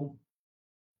Barcaldine.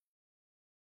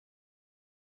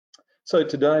 So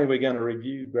today we're going to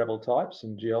review gravel types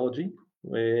and geology.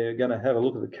 We're going to have a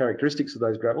look at the characteristics of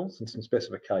those gravels and some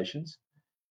specifications.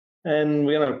 And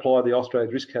we're going to apply the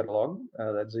Australia's risk catalogue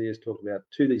that Zee has talked about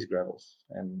to these gravels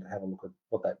and have a look at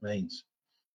what that means.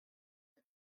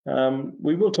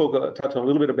 We will touch on a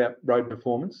little bit about road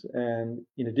performance, and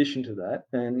in addition to that,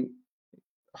 and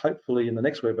hopefully in the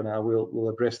next webinar, we'll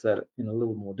address that in a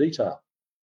little more detail.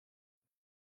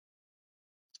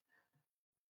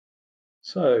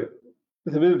 So,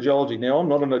 with a bit of geology. Now, I'm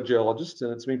not a geologist,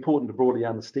 and it's important to broadly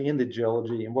understand the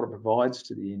geology and what it provides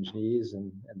to the engineers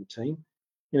and the team.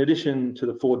 In addition to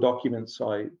the 4 documents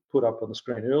I put up on the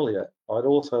screen earlier, I'd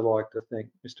also like to thank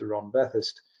Mr. Ron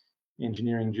Bathurst,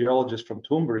 engineering geologist from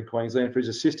Toowoomba in Queensland, for his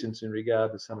assistance in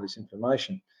regard to some of this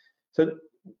information. So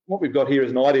what we've got here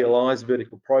is an idealised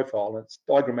vertical profile, and it's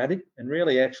diagrammatic and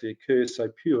rarely actually occurs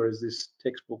so pure as this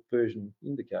textbook version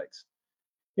indicates.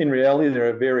 In reality, there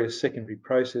are various secondary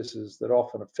processes that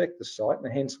often affect the site,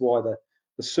 and hence why the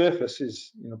surface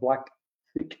is in a black,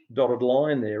 thick dotted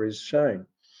line there is shown.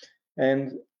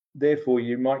 And therefore,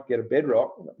 you might get a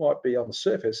bedrock that might be on the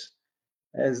surface,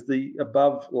 as the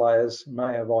above layers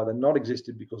may have either not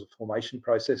existed because of formation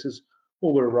processes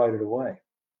or were eroded away.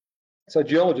 So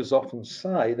geologists often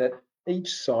say that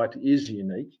each site is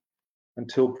unique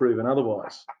until proven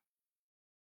otherwise.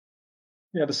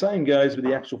 Now, the same goes with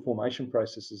the actual formation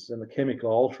processes and the chemical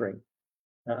altering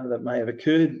that may have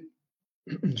occurred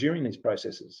during these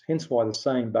processes, hence why the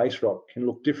same base rock can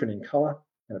look different in colour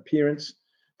and appearance.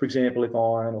 For example, if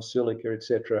iron or silica,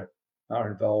 etc.,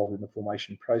 are involved in the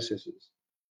formation processes.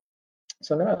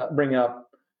 So I'm going to bring up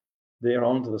there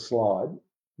onto the slide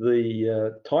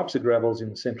the types of gravels in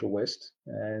the Central West,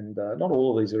 and not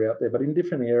all of these are out there, but in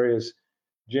different areas,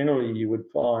 generally you would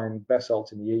find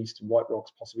basalts in the east and white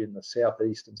rocks possibly in the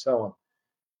southeast and so on.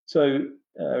 So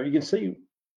you can see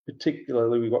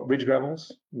particularly we've got ridge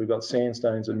gravels, we've got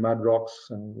sandstones and mud rocks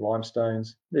and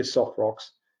limestones. They're soft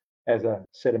rocks as a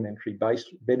sedimentary base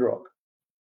bedrock.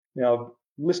 Now I've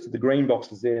listed the green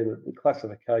boxes there, the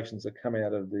classifications that come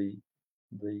out of the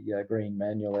green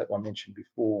manual that I mentioned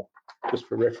before, just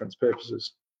for reference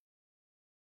purposes.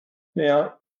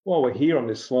 Now, while we're here on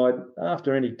this slide,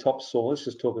 after any topsoil, let's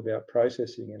just talk about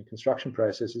processing and construction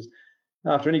processes.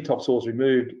 After any topsoil is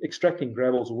removed, extracting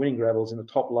gravels or winning gravels in the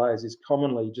top layers is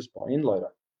commonly just by end loader.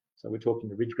 So we're talking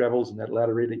the ridge gravels and that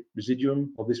lateritic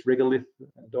residuum of this regolith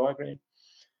diagram.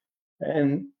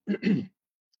 And you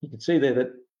can see there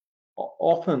that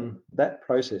often that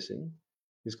processing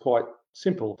is quite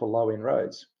simple for low end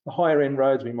roads. The higher end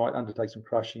roads, we might undertake some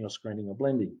crushing or screening or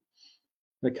blending.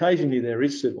 And occasionally there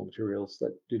is suitable materials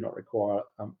that do not require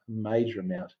a major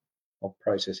amount of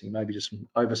processing, maybe just some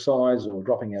oversize or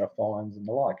dropping out of fines and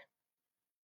the like.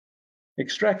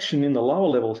 Extraction in the lower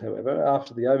levels, however,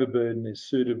 after the overburden is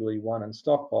suitably won and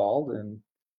stockpiled, and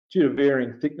due to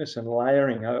varying thickness and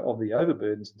layering of the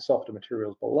overburdens and softer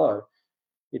materials below,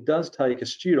 it does take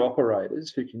astute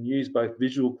operators who can use both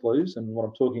visual clues, and what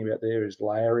I'm talking about there is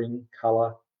layering,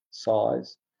 colour,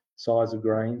 size of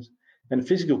grains, and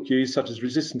physical cues such as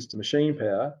resistance to machine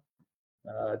power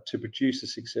to produce a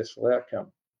successful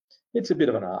outcome. It's a bit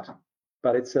of an art,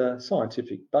 but it's a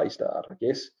scientific-based art, I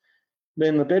guess.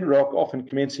 Then the bedrock, often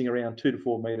commencing around 2 to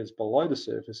 4 metres below the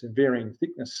surface and varying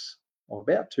thickness of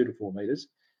about 2 to 4 metres,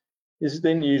 is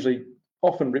then usually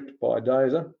often ripped by a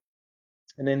dozer.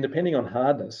 And then depending on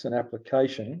hardness and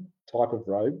application type of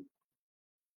road,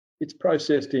 it's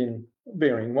processed in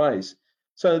varying ways.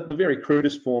 So the very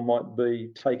crudest form might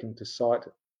be taken to site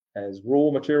as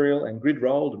raw material and grid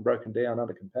rolled and broken down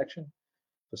under compaction.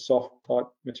 For soft type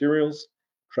materials,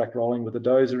 track rolling with a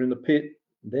dozer in the pit,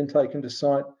 and then taken to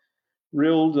site,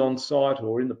 rilled on site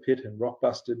or in the pit and rock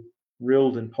busted,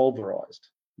 rilled and pulverised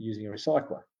using a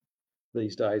recycler.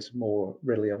 These days more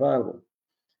readily available.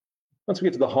 Once we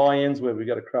get to the high ends where we've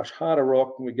got to crush harder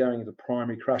rock, we're going into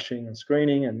primary crushing and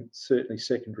screening, and certainly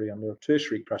secondary under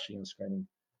tertiary crushing and screening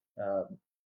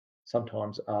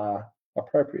sometimes are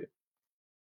appropriate.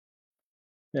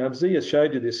 Now, Zia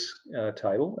showed you this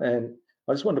table, and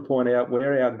I just wanted to point out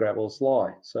where our gravels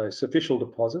lie. So superficial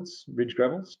deposits, ridge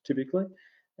gravels typically,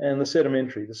 and the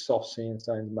sedimentary, the soft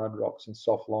sandstones, mud rocks and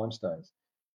soft limestones.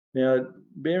 Now,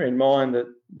 bear in mind that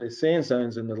the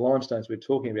sandstones and the limestones we're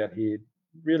talking about here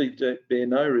really bear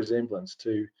no resemblance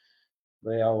to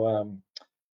our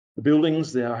the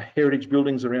buildings, our heritage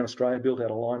buildings around Australia built out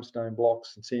of limestone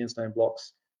blocks and sandstone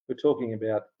blocks. We're talking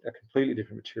about a completely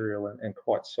different material and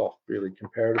quite soft, really,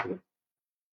 comparatively.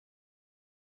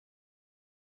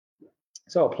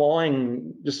 So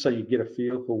applying, just so you get a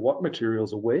feel for what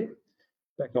materials are where,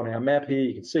 back on our map here,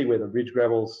 you can see where the ridge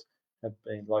gravels have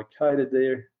been located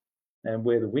there and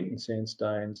where the Winton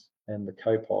sandstones and the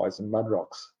kopais and mud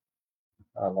rocks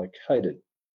are located.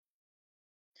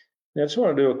 Now, I just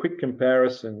want to do a quick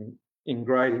comparison in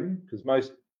grading, because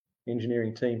most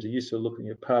engineering teams are used to looking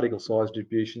at particle size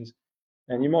distributions,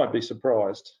 and you might be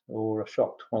surprised or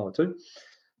shocked, one of the two.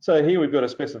 So here we've got a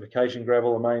specification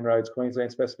gravel, a Main Roads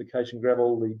Queensland specification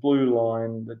gravel. The blue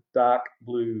line, the dark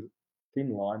blue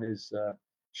thin line, is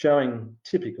showing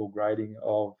typical grading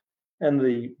of, and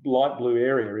the light blue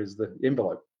area is the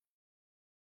envelope.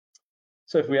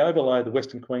 So if we overlay the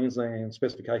Western Queensland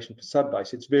specification for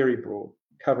subbase, it's very broad,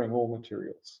 covering all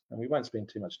materials, and we won't spend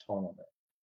too much time on that.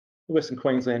 The Western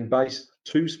Queensland base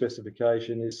 2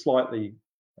 specification is slightly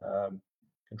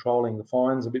controlling the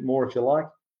fines a bit more, if you like.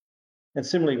 And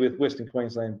similarly with Western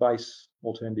Queensland base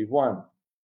alternative 1,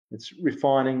 it's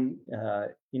refining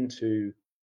into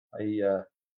a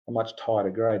much tighter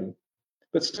grading,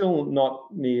 but still not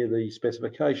near the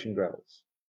specification gravels.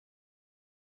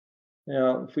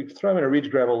 Now, if we throw in a ridge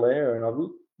gravel there, and I've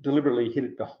deliberately hit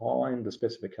it behind the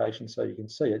specification so you can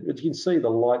see it, but you can see the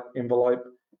light envelope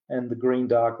and the green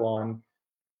dark line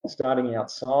starting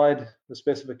outside the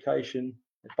specification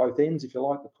at both ends, if you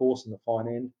like, the coarse and the fine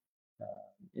end,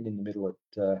 and in the middle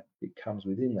it comes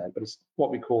within that. But it's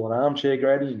what we call an armchair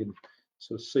grading. You can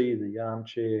sort of see the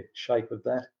armchair shape of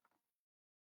that.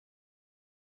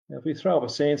 Now, if we throw up a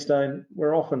sandstone,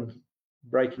 we're often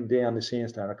breaking down the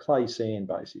sandstone, a clay sand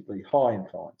basically, high in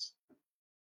fines.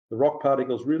 The rock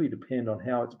particles really depend on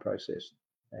how it's processed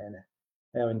and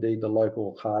how indeed the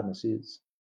local hardness is.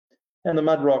 And the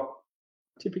mud rock,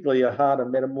 typically a harder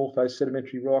metamorphosed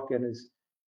sedimentary rock, and is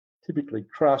typically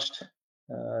crushed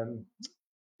to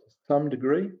some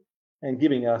degree, and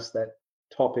giving us that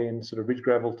top end sort of ridge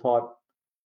gravel type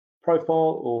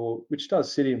profile, or which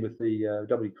does sit in with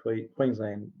the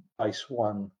Queensland Base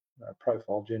 1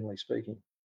 profile, generally speaking.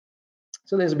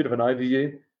 So there's a bit of an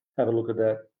overview. Have a look at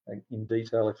that in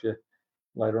detail if you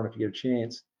later on if you get a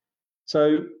chance.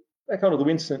 So back onto the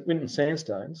Winton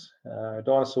sandstones,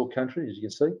 dinosaur country, as you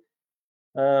can see,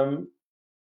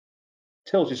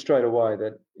 tells you straight away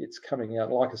that it's coming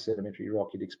out like a sedimentary rock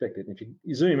you'd expect it. And if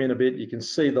you zoom in a bit, you can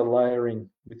see the layering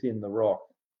within the rock.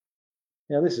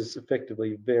 Now this is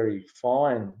effectively very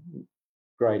fine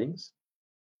gratings,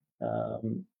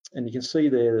 and you can see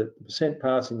there that the percent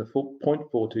passing the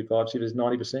 0.425 SIF is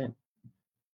 90%.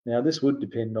 Now this would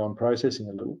depend on processing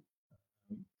a little.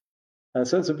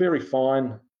 So it's a very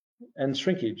fine, and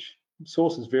shrinkage.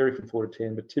 Sources vary from 4 to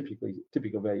 10, but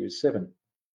typical value is 7.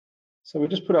 So we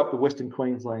just put up the Western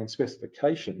Queensland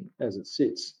specification as it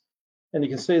sits, and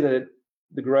you can see that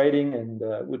the grading and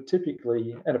would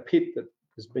typically, at a pit that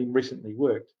has been recently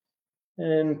worked,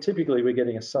 and typically we're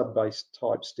getting a sub-base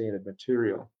type standard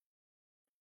material.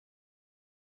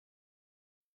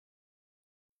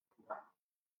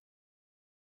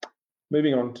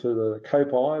 Moving on to the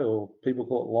Kopai, or people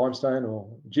call it limestone or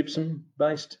gypsum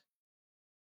based.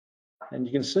 And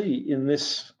you can see in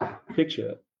this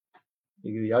picture,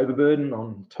 you get the overburden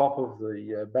on top of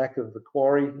the back of the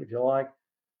quarry, if you like,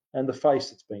 and the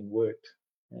face that's been worked,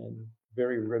 and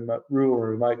very remote, rural,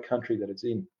 remote country that it's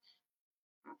in.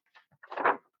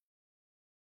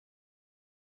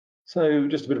 So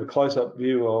just a bit of a close-up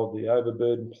view of the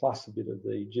overburden plus a bit of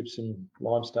the gypsum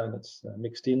limestone that's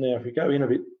mixed in there. If we go in a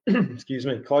bit, excuse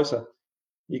me, closer,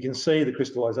 you can see the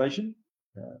crystallization,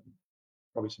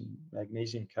 probably some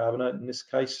magnesium carbonate in this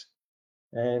case,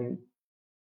 and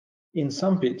in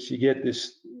some pits you get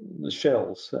the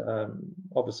shells,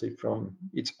 obviously from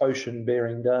its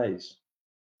ocean-bearing days.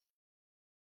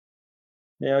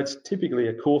 Now it's typically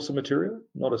a coarser material,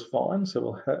 not as fine, so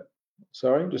we'll have,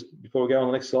 sorry, just before we go on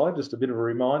the next slide, just a bit of a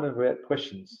reminder about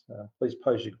questions. Please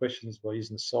pose your questions by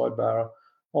using the sidebar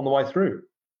on the way through.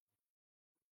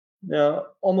 Now,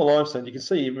 on the limestone, you can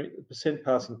see percent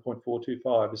passing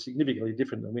 0.425 is significantly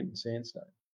different than Winton sandstone.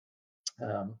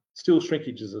 Still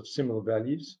shrinkages of similar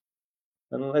values.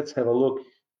 And let's have a look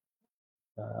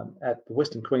at the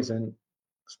Western Queensland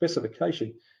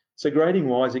specification. So grading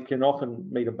wise, it can often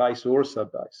meet a base or a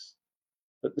sub-base,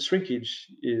 but the shrinkage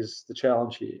is the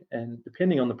challenge here. And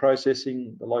depending on the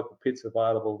processing, the local pits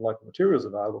available, local materials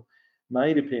available,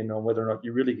 may depend on whether or not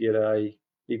you really get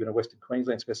even a Western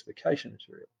Queensland specification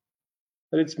material.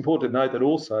 But it's important to note that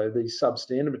also these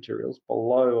substandard materials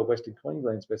below a Western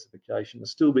Queensland specification are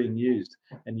still being used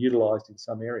and utilised in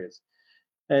some areas.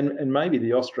 And maybe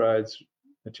the Austroads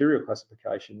material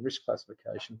classification, risk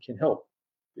classification can help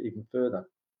even further,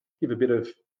 give a bit of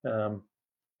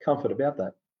comfort about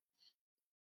that.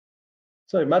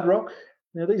 So mud rock,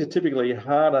 now these are typically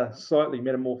harder, slightly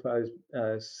metamorphosed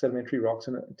sedimentary rocks,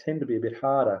 and tend to be a bit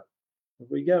harder. If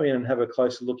we go in and have a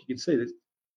closer look, you can see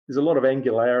there's a lot of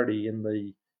angularity in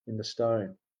the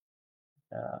stone,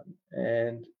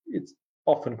 and it's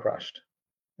often crushed.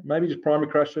 Maybe just primary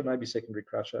crusher, maybe secondary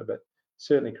crusher, but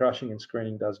certainly crushing and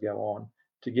screening does go on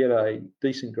to get a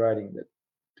decent grading that,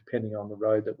 depending on the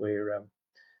road that we're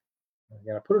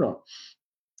going to put it on.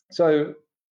 So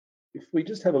if we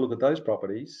just have a look at those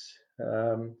properties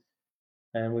and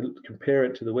we compare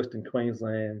it to the Western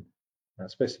Queensland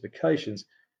specifications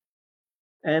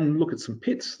and look at some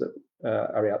pits that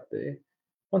are out there,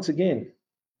 once again,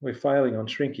 we're failing on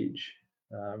shrinkage.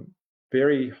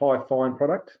 Very high fine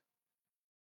product,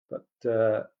 but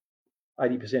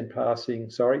 60%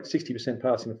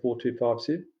 passing the 425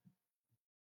 sieve.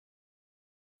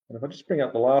 And if I just bring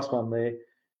up the last one there,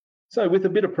 so with a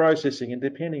bit of processing and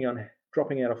depending on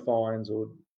dropping out of fines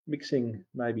or mixing,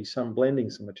 maybe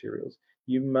blending some materials,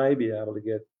 you may be able to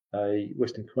get a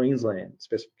Western Queensland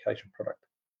specification product.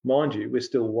 Mind you, we're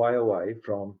still way away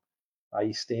from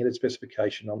a standard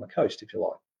specification on the coast, if you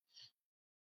like.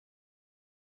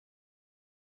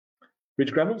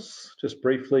 Ridge gravels, just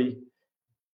briefly,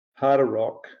 harder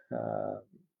rock,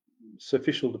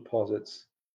 superficial deposits.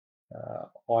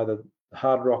 Either the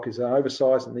hard rock is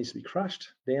oversized and needs to be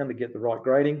crushed down to get the right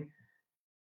grading.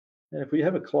 And if we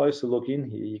have a closer look in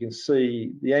here, you can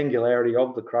see the angularity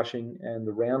of the crushing and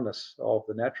the roundness of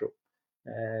the natural,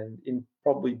 and in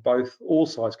probably all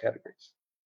size categories.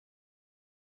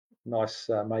 Nice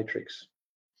matrix.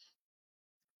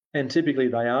 And typically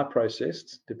they are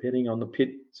processed, depending on the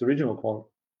pit's original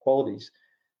qualities,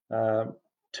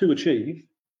 to achieve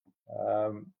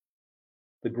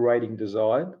the grading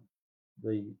desired,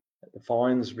 the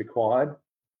fines required,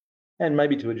 and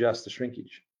maybe to adjust the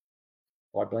shrinkage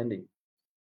by blending.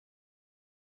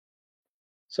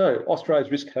 So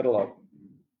Australia's risk catalogue,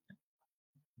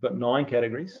 we've got 9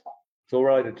 categories. It's all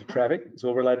related to traffic. It's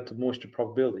all related to moisture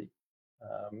probability.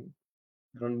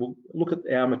 And we'll look at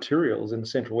our materials in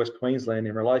Central West Queensland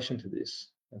in relation to this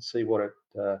and see what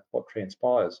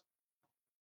transpires.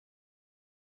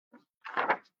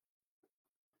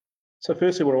 So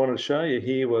firstly, what I wanted to show you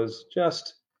here was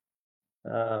just,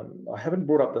 I haven't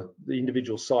brought up the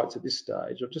individual sites at this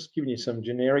stage. I've just given you some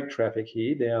generic traffic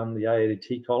here down the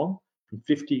AADT column from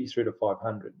 50 through to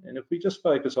 500. And if we just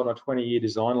focus on a 20-year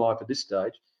design life at this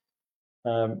stage,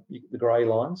 the grey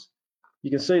lines, you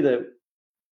can see that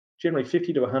generally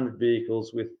 50 to 100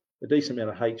 vehicles with a decent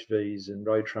amount of HVs and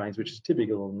road trains, which is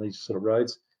typical on these sort of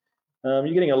roads.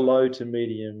 You're getting a low to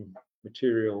medium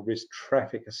material risk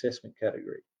traffic assessment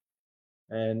category.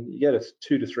 And you get a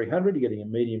 2 to 300, you're getting a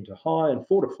medium to high, and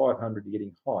 4 to 500, you're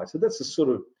getting high. So that's the sort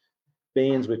of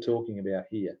bands we're talking about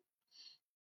here.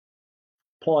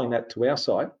 Applying that to our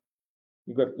site,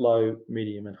 you've got low,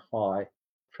 medium, and high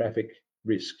traffic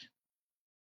risk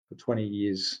for 20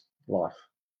 years life.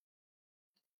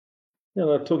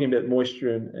 Now, I'm talking about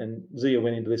moisture, and Zia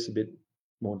went into this a bit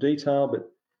more detail, but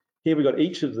here we've got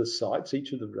each of the sites,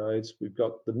 each of the roads. We've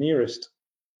got the nearest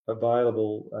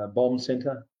available BOM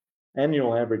centre,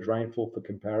 annual average rainfall for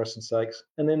comparison sakes,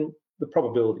 and then the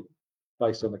probability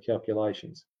based on the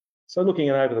calculations. So looking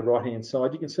at over the right-hand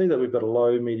side, you can see that we've got a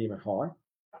low, medium, and high.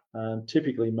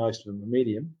 Typically, most of them are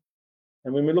medium.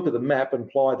 And when we look at the map and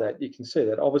apply that, you can see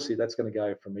that obviously that's going to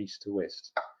go from east to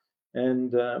west.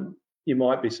 And you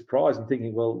might be surprised and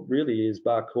thinking, well, really is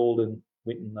Barcaldine,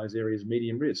 Winton, those areas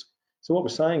medium risk? So what we're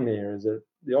saying there is that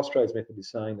the Austrades method is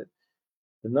saying that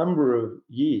the number of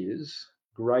years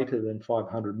greater than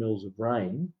 500 mils of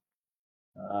rain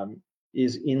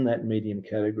is in that medium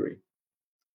category.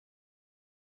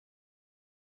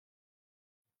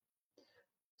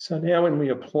 So now when we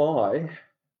apply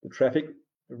the traffic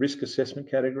risk assessment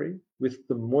category with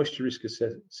the moisture risk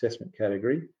assessment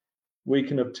category, we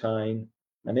can obtain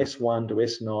an S1 to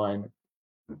S9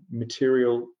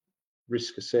 material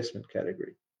risk assessment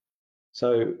category.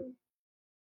 So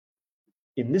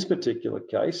in this particular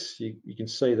case, you can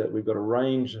see that we've got a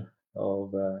range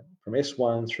of from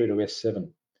S1 through to S7.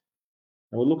 And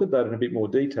we'll look at that in a bit more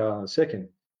detail in a second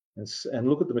and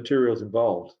look at the materials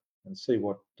involved and see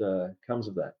what comes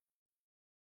of that.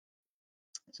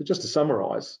 So just to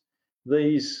summarise,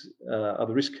 these are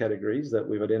the risk categories that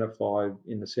we've identified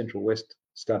in the Central West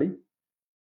study.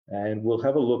 And we'll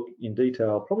have a look in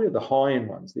detail, probably at the high-end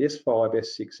ones, the S5,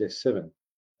 S6, S7,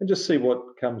 and just see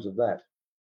what comes of that.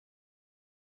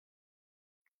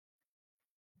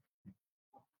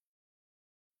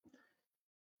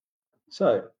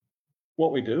 So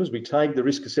what we do is we take the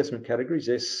risk assessment categories,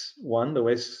 S1 to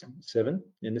S7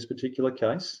 in this particular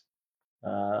case,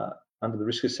 under the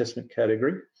risk assessment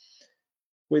category.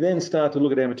 We then start to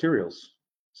look at our materials.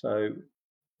 So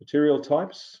material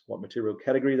types, what material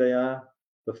category they are,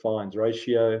 the fines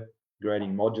ratio,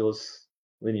 grading modulus,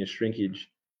 linear shrinkage,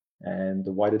 and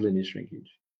the weighted linear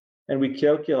shrinkage. And we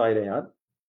calculate out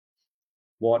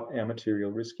what our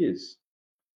material risk is.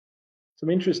 So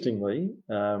interestingly,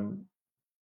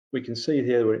 we can see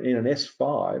here we're in an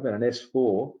S5 and an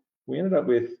S4. We ended up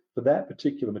with, for that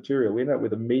particular material, we ended up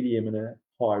with a medium and a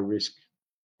high risk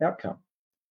outcome.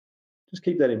 Just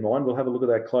keep that in mind. We'll have a look at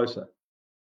that closer.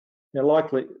 Now,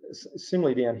 likely,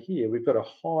 similarly down here, we've got a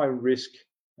high risk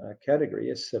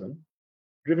category, S7,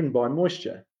 driven by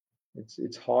moisture.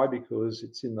 It's high because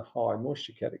it's in the high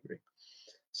moisture category.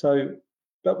 So,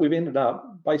 but we've ended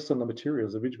up, based on the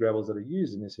materials, the ridge gravels that are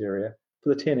used in this area,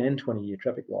 for the 10 and 20-year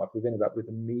traffic life, we've ended up with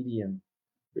a medium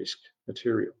risk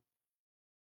material.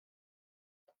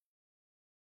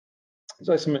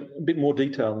 So a bit more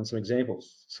detail and some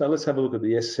examples. So let's have a look at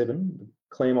the S7, the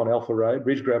Claremont Alpha Road,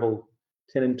 ridge gravel,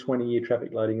 10 and 20-year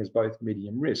traffic loading is both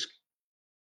medium risk.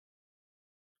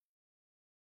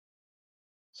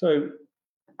 So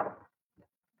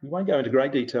we won't go into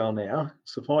great detail now.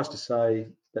 Suffice to say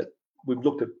that we've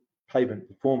looked at pavement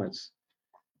performance.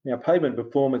 Now, pavement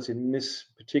performance in this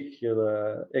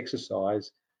particular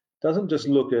exercise doesn't just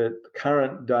look at the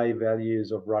current day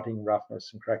values of rutting, roughness,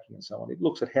 and cracking and so on. It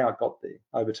looks at how it got there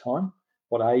over time,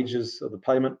 what ages of the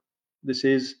pavement this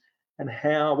is, and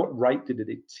what rate did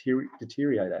it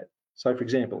deteriorate at. So, for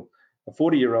example, a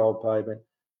 40-year-old pavement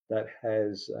that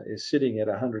is sitting at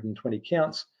 120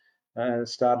 counts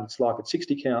started its life at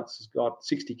 60 counts, has got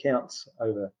 60 counts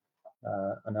over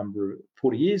a number of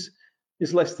 40 years,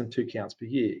 is less than 2 counts per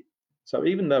year. So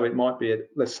even though it might be at,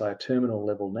 let's say, a terminal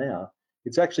level now,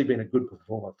 it's actually been a good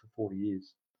performer for 40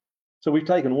 years. So we've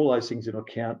taken all those things into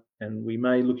account, and we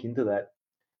may look into that.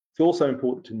 It's also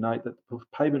important to note that the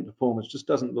pavement performance just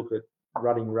doesn't look at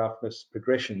rutting, roughness,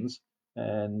 progressions,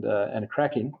 and a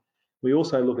cracking. We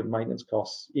also look at maintenance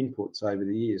costs inputs over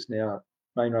the years. Now,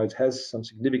 Main Roads has some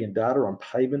significant data on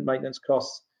pavement maintenance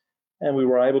costs, and we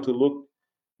were able to look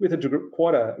with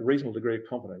quite a reasonable degree of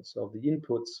confidence of the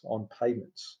inputs on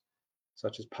pavements,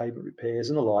 such as pavement repairs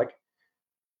and the like,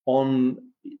 on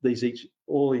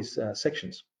all these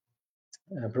sections,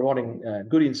 providing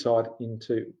good insight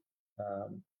into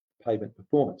pavement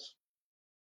performance.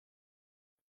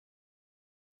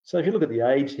 So if you look at the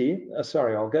age here,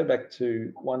 sorry, I'll go back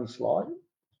to one slide.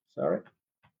 Sorry,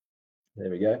 there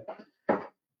we go.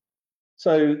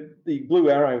 So the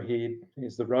blue arrow here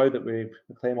is the road that the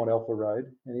Claremont Alpha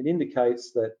Road, and it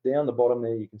indicates that down the bottom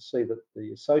there you can see that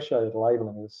the associated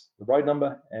labelling is the road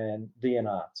number and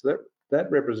DNR. So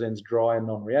that represents dry and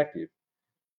non-reactive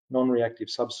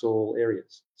subsoil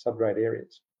areas, subgrade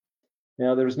areas.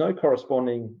 Now there is no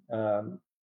corresponding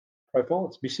profile,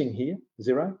 it's missing here,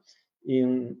 0,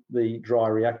 in the dry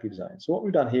reactive zone. So what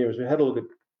we've done here is we had a look at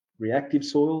reactive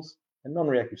soils and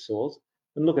non-reactive soils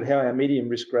and look at how our medium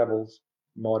risk gravels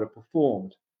might have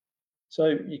performed.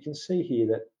 So you can see here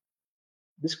that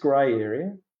this grey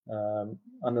area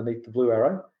underneath the blue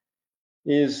arrow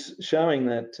is showing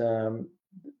that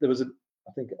there was,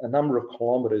 I think, a number of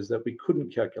kilometres that we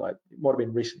couldn't calculate. It might have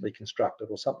been recently constructed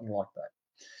or something like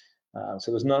that.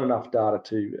 So there's not enough data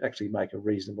to actually make a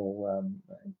reasonable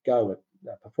go at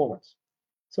performance.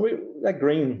 So that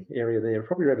green area there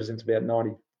probably represents about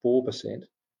 94%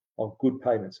 of good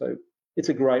pavement. So it's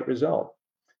a great result.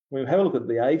 When we have a look at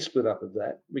the age split up of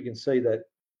that, we can see that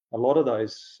a lot of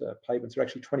those pavements are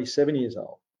actually 27 years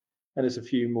old. And there's a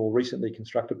few more recently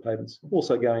constructed pavements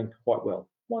also going quite well.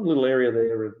 One little area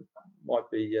there might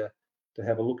be to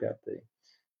have a look at there.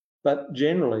 But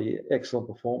generally, excellent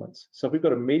performance. So if we've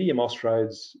got a medium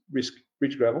Austroads risk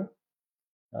ridge gravel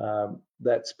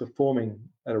that's performing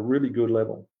at a really good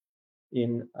level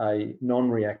in a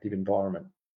non-reactive environment.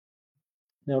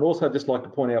 Now, I'd also just like to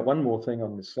point out one more thing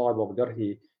on this slide while we've got it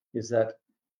here, is that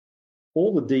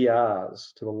all the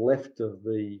DRs to the left of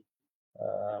the,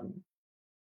 I don't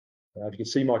know if you can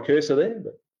see my cursor there,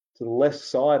 but to the left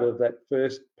side of that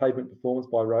first pavement performance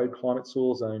by road climate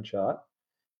soil zone chart,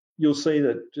 you'll see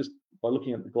that just by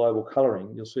looking at the global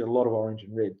colouring, you'll see a lot of orange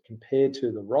and red compared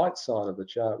to the right side of the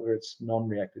chart where it's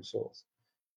non-reactive soils.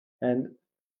 And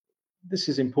this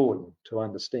is important to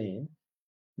understand.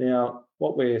 Now,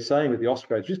 what we're saying with the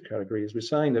Austroads risk category is we're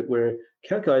saying that we're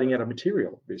calculating out a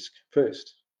material risk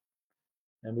first.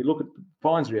 And we look at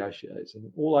fines ratios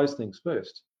and all those things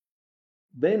first.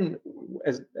 Then,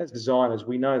 as designers,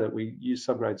 we know that we use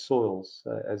subgrade soils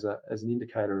as an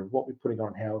indicator of what we're putting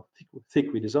on, how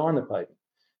thick we design the pavement.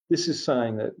 This is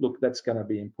saying that, look, that's going to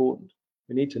be important.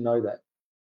 We need to know that.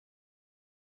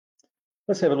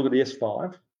 Let's have a look at the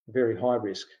S5, very high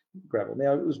risk gravel.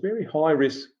 Now, it was very high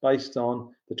risk based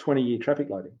on the 20-year traffic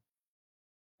loading.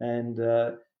 And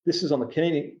this is on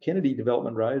the Kennedy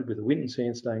Development Road with the Winton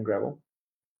sandstone gravel.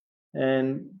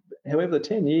 And however, the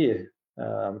 10-year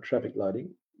traffic loading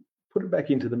put it back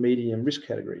into the medium risk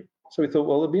category. So we thought,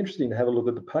 well, it'd be interesting to have a look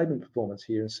at the pavement performance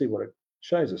here and see what it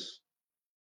shows us.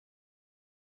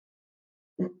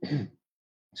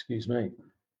 Excuse me.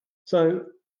 So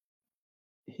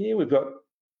here we've got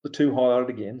the two highlighted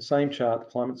again, same chart, the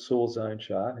climate soil zone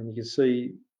chart, and you can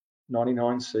see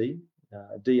 99C,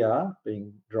 DR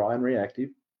being dry and reactive,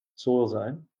 soil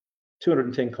zone,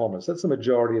 210 kilometres. That's the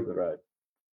majority of the road,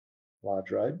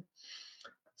 large road.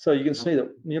 So you can see that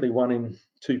nearly 1 in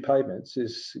 2 pavements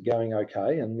is going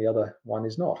okay and the other one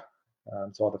is not.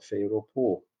 It's either fair or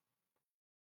poor.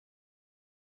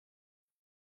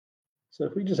 So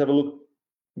if we just have a look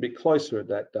a bit closer at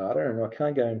that data, and I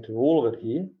can't go into all of it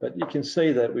here, but you can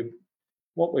see that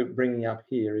what we're bringing up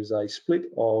here is a split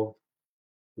of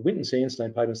the Winton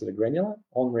sandstone pavements that are granular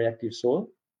on reactive soil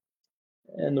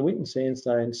and the Winton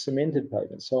sandstone cemented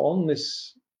pavements. So on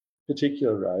this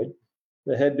particular road,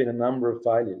 there had been a number of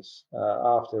failures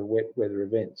after wet weather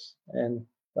events, and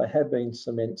they have been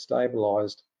cement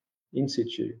stabilised in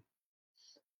situ.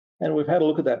 And we've had a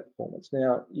look at that performance.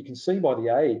 Now, you can see by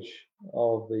the age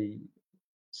of the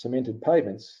cemented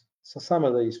pavements, so some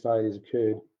of these failures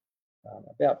occurred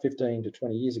about 15 to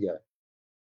 20 years ago.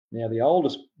 Now, the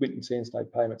oldest Winton sandstone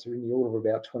pavements are in the order of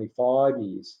about 25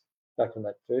 years, back on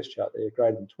that first chart there,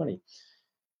 greater than 20.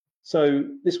 So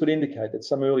this would indicate that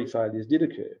some early failures did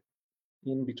occur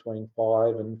in between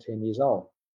 5 and 10 years old.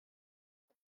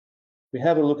 We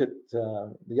have a look at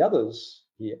the others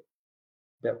here,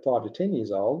 about 5 to 10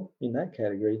 years old in that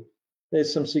category.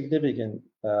 There's some significant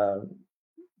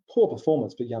poor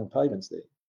performance for young pavements there.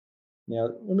 Now,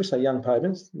 when we say young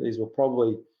pavements, these were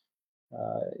probably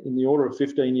in the order of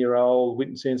 15-year-old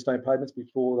Whitten sandstone pavements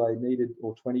before they needed,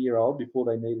 or 20-year-old before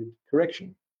they needed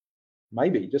correction.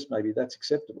 Maybe, just maybe, that's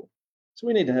acceptable. So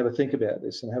we need to have a think about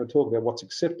this and have a talk about what's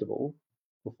acceptable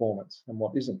performance and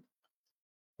what isn't.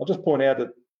 I'll just point out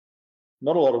that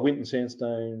not a lot of Whitten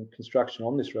sandstone construction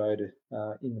on this road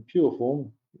in the pure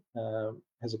form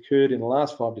has occurred in the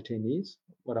last 5 to 10 years.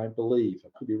 I don't believe, I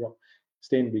could be wrong,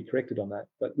 stand to be corrected on that,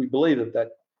 but we believe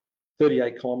that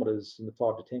 38 kilometres in the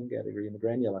 5 to 10 category in the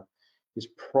granular is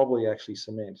probably actually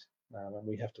cement, and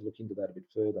we have to look into that a bit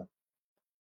further.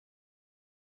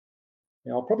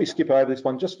 Now, I'll probably skip over this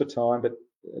one just for time, but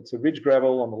it's a ridge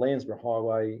gravel on the Landsborough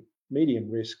Highway,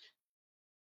 medium risk.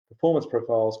 Performance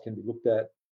profiles can be looked at,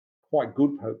 quite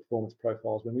good performance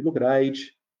profiles. When we look at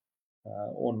age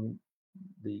on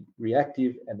the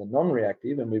reactive and the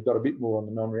non-reactive, and we've got a bit more on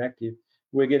the non-reactive,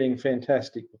 we're getting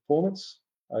fantastic performance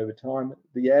over time.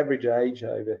 The average age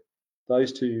over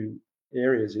those two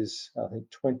areas is, I think,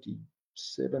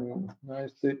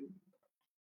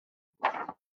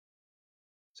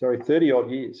 30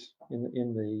 odd years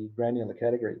in the granular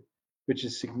category, which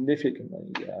is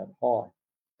significantly high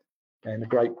and a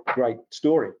great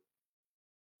story.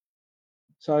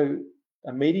 So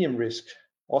a medium risk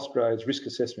Austroads risk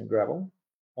assessment gravel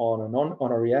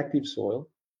on a reactive soil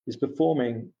is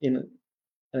performing in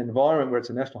an environment where it's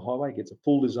a national highway, gets a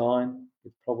full design,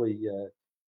 it's probably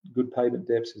good pavement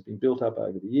depths, has been built up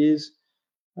over the years,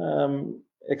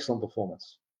 excellent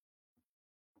performance.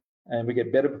 And we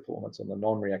get better performance on the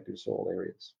non-reactive soil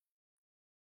areas.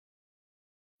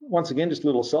 Once again, just a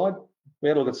little aside, we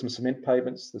had a look at some cement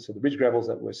pavements, so the ridge gravels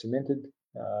that were cemented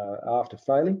after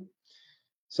failing.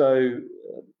 So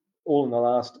all in the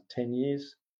last 10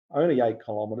 years, only 8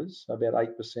 kilometres, about 8%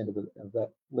 of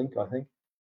that link, I think.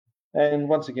 And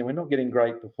once again, we're not getting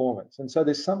great performance. And so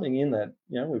there's something in that,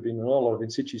 we've been doing a lot of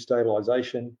in situ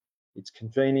stabilisation. It's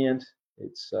convenient,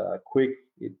 it's quick,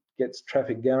 it gets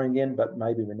traffic going again, but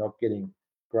maybe we're not getting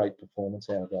great performance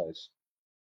out of those.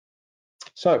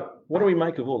 So what do we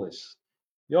make of all this?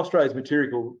 The Austroads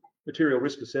material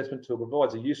risk assessment tool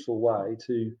provides a useful way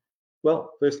to,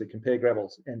 well, firstly, compare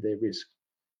gravels and their risk.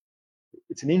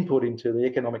 It's an input into the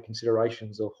economic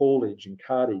considerations of haulage and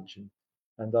cartage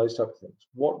and those type of things.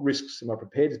 What risks am I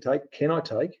prepared to take? Can I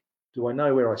take? Do I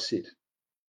know where I sit?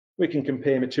 We can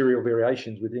compare material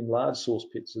variations within large source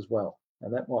pits as well,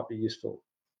 and that might be useful.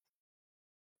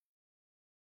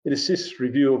 It assists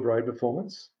review of road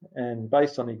performance, and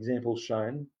based on the examples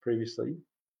shown previously,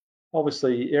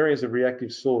 obviously areas of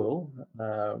reactive soil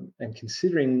and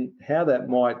considering how that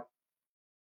might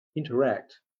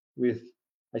interact with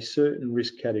a certain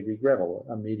risk category gravel,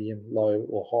 a medium, low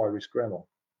or high risk gravel,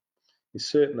 is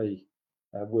certainly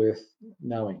worth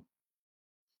knowing.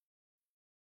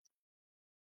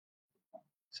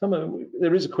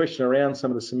 There is a question around some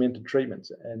of the cemented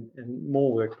treatments, and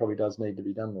more work probably does need to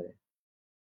be done there.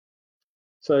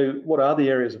 So what are the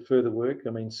areas of further work?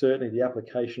 I mean, certainly the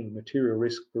application of material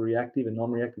risk for reactive and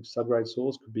non-reactive subgrade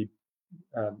soils could be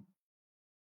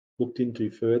looked into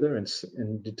further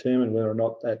and determine whether or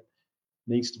not that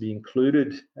needs to be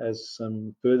included as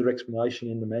some further explanation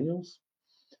in the manuals.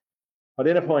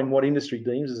 Identifying what industry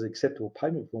deems as acceptable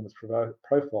pavement performance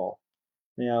profile.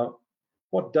 Now,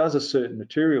 what does a certain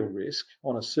material risk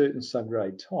on a certain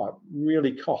subgrade type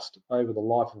really cost over the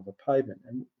life of a pavement?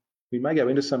 And we may go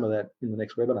into some of that in the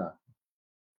next webinar.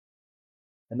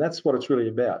 And that's what it's really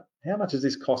about. How much is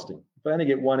this costing? If I only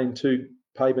get 1 in 2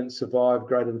 pavements survive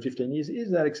greater than 15 years,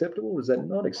 is that acceptable or is that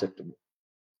not acceptable?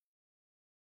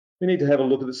 We need to have a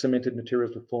look at the cemented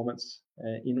materials performance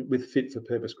with fit for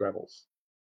purpose gravels.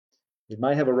 It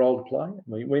may have a role to play.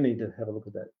 We need to have a look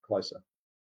at that closer.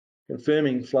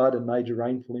 Confirming flood and major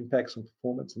rainfall impacts on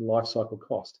performance and life cycle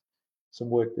cost. Some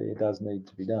work there does need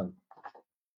to be done.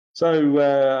 So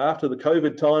after the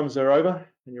COVID times are over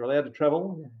and you're allowed to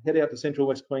travel, head out to Central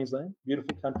West Queensland,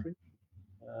 beautiful country.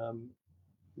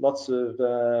 Lots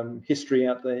of history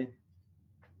out there.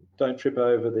 Don't trip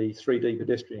over the 3D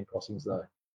pedestrian crossings though,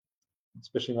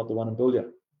 especially not the one in Boulia.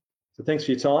 So thanks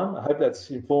for your time. I hope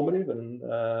that's informative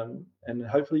and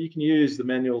hopefully you can use the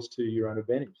manuals to your own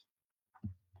advantage.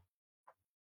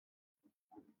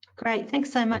 Great,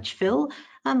 thanks so much, Phil.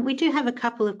 We do have a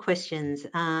couple of questions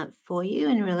for you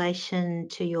in relation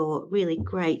to your really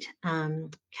great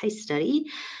case study.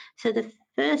 So the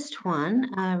first one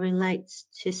relates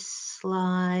to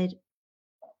slide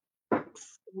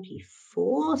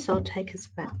 44, so I'll take us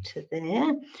back to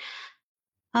there.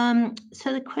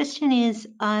 So the question is,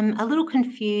 I'm a little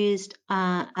confused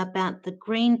about the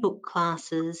Green Book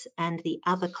classes and the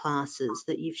other classes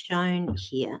that you've shown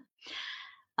here.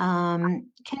 Can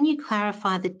you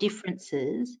clarify the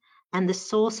differences and the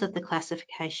source of the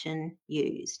classification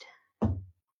used?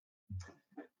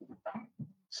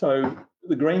 So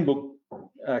the Green Book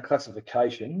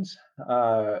classifications,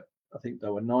 I think they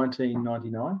were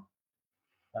 1999.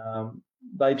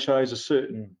 They chose a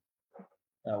certain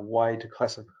way to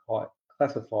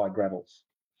classify gravels.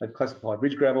 They've classified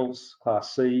ridge gravels,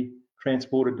 Class C,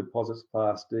 transported deposits,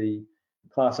 Class D,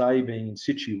 Class A being in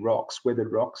situ rocks,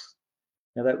 weathered rocks.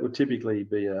 Now that would typically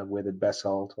be a weathered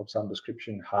basalt of some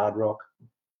description, hard rock.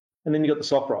 And then you've got the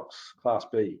soft rocks, Class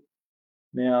B.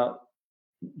 Now,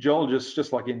 geologists,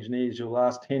 just like engineers, you'll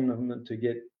ask 10 of them to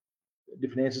get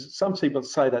different answers. Some people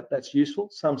say that that's useful,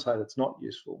 some say that's not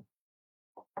useful.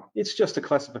 It's just a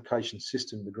classification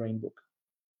system, the Green Book.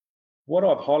 What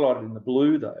I've highlighted in the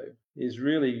blue, though, is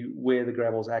really where the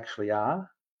gravels actually are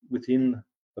within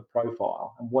the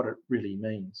profile and what it really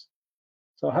means.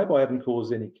 So I hope I haven't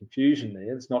caused any confusion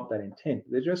there. It's not that intent.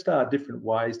 There just are different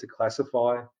ways to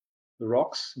classify the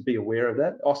rocks. Be aware of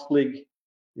that. Ostlig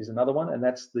is another one, and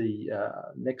that's the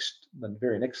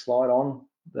very next slide on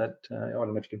that. I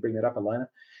don't know if you can bring that up, Elena.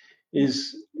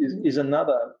 Is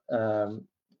another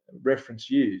reference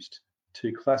used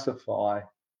to classify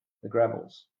the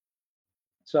gravels.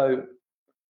 So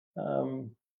I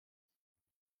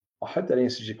hope that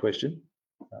answers your question.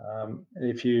 And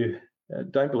if you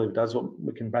don't believe it does,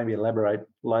 we can maybe elaborate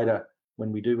later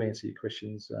when we do answer your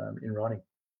questions in writing.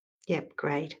 Yep,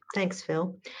 great. Thanks,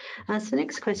 Phil. So the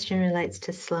next question relates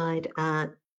to slide,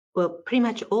 well, pretty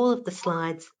much all of the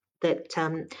slides that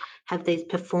have these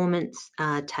performance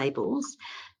tables.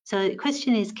 So the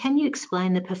question is, can you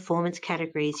explain the performance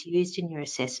categories used in your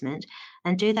assessment,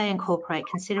 and do they incorporate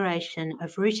consideration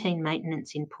of routine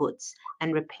maintenance inputs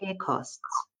and repair costs?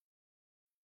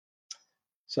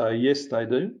 So yes, they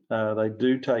do. They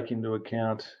do take into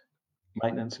account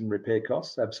maintenance and repair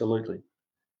costs, absolutely.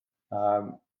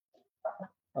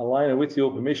 Elena, with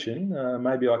your permission,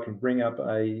 maybe I can bring up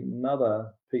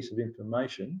another piece of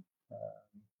information.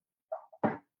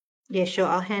 Yeah, sure.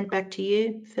 I'll hand back to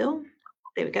you, Phil.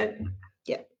 There we go.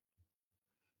 Yeah.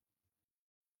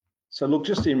 So look,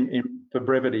 just for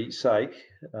brevity's sake,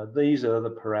 these are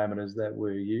the parameters that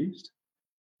were used.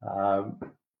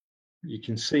 You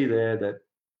can see there that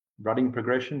rutting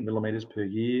progression, millimetres per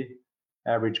year,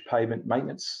 average pavement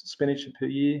maintenance expenditure per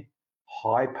year,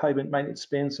 high pavement maintenance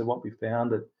spend. So what we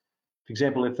found that, for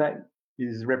example, if that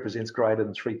represents greater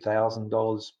than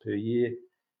 $3,000 per year,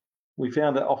 we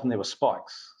found that often there were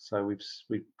spikes. So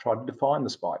we've tried to define the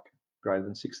spike, greater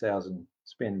than 6,000,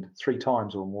 spend 3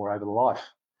 times or more over the life.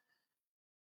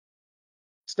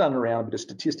 It's done around a bit of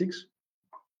statistics,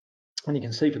 and you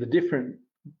can see for the different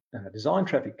design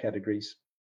traffic categories,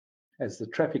 as the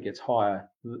traffic gets higher,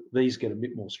 these get a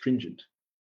bit more stringent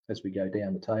as we go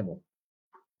down the table.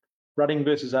 Rutting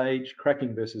versus age,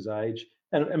 cracking versus age,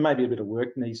 and maybe a bit of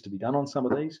work needs to be done on some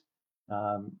of these,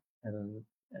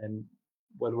 and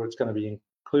whether it's going to be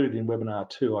included in webinar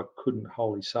 2, I couldn't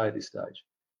wholly say at this stage.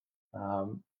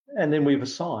 And then we've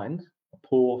assigned a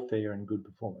poor, fair, and good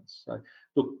performance. So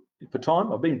look, for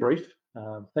time, I've been brief.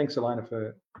 Thanks, Elena,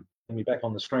 for getting me back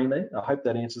on the screen there. I hope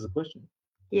that answers the question.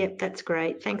 Yep, that's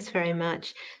great. Thanks very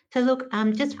much. So look,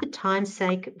 just for time's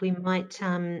sake, we might,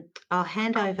 I'll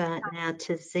hand over now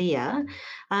to Zia.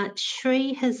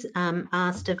 Shri has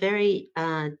asked a very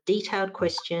detailed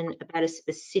question about a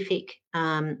specific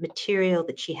material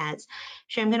that she has.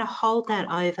 Shri, I'm going to hold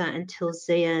that over until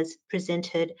Zia's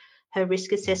presented her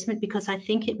risk assessment, because I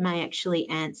think it may actually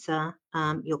answer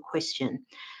your question.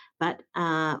 But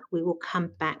we will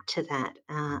come back to that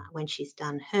when she's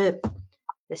done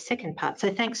the second part.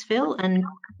 So thanks, Phil, and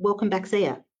welcome back,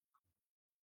 Zia.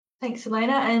 Thanks,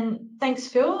 Elena, and thanks,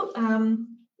 Phil.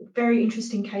 Very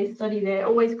interesting case study there.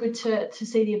 Always good to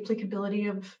see the applicability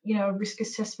of, you know, a risk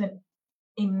assessment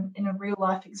in a real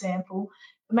life example.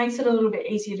 It makes it a little bit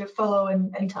easier to follow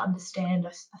and to understand,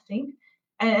 I think.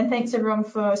 And thanks everyone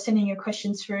for sending your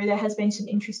questions through. There has been some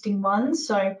interesting ones,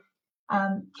 so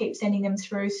keep sending them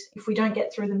through. If we don't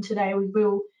get through them today, we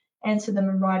will answer them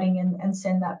in writing and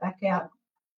send that back out.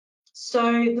 So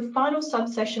the final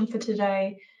subsession for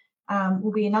today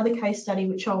will be another case study,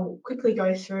 which I'll quickly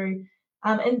go through.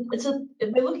 And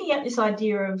we're looking at this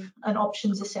idea of an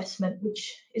options assessment,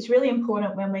 which is really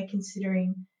important when we're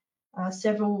considering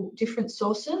several different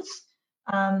sources.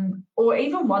 or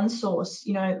even one source,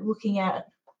 you know, looking at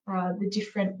the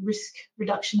different risk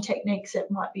reduction techniques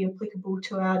that might be applicable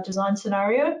to our design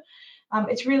scenario.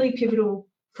 It's really pivotal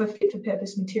for fit for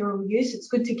purpose material use. It's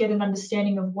good to get an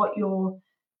understanding of what your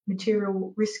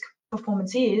material risk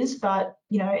performance is, but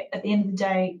you know, at the end of the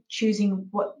day, choosing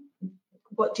what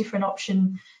different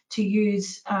option to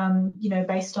use, you know,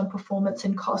 based on performance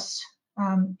and cost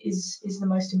is the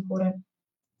most important.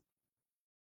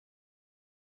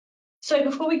 So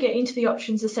before we get into the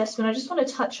options assessment, I just want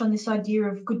to touch on this idea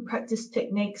of good practice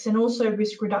techniques and also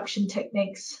risk reduction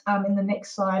techniques in the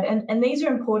next slide. And these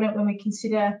are important when we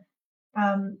consider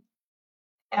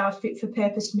our fit for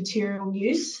purpose material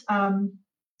use and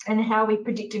how we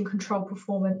predict and control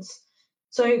performance.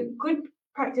 So good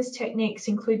practice techniques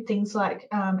include things like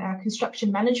our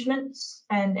construction management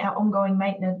and our ongoing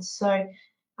maintenance. So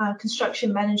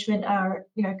construction management are,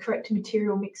 you know, correct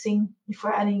material mixing. If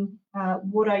we're adding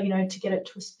water, you know, to get it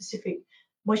to a specific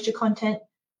moisture content.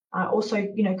 Also,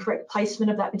 you know, correct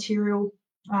placement of that material,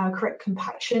 correct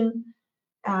compaction,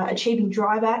 achieving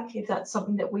dryback if that's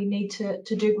something that we need to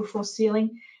do before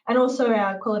sealing, and also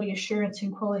our quality assurance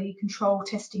and quality control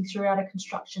testing throughout a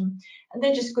construction. And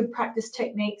they're just good practice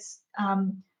techniques,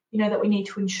 you know, that we need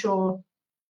to ensure.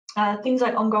 Things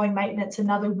like ongoing maintenance,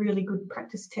 another really good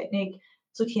practice technique.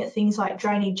 It's looking at things like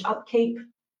drainage upkeep,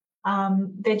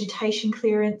 vegetation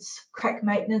clearance, crack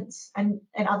maintenance, and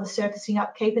other surfacing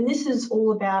upkeep. And this is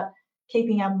all about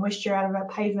keeping our moisture out of our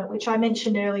pavement, which I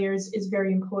mentioned earlier is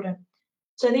very important.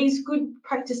 So these good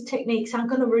practice techniques aren't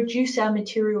going to reduce our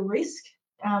material risk.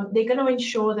 They're going to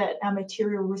ensure that our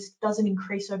material risk doesn't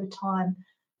increase over time.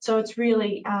 So it's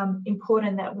really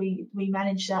important that we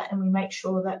manage that and we make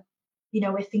sure that, you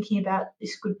know, we're thinking about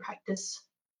this good practice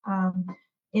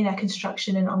in our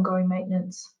construction and ongoing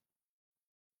maintenance.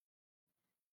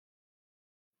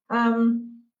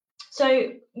 So,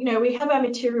 you know, we have our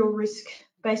material risk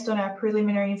based on our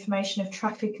preliminary information of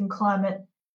traffic and climate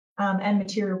and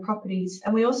material properties.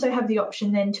 And we also have the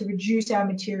option then to reduce our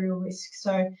material risk.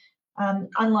 So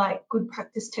unlike good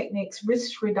practice techniques,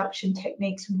 risk reduction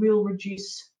techniques will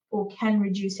reduce or can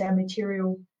reduce our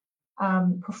material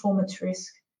performance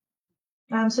risk.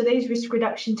 So these risk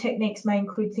reduction techniques may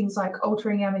include things like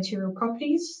altering our material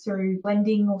properties through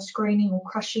blending or screening or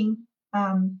crushing,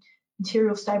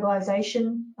 material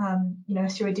stabilisation, you know,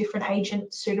 through a different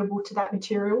agent suitable to that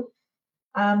material,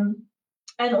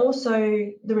 and also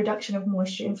the reduction of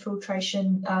moisture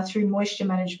infiltration through moisture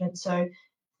management. So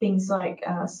things like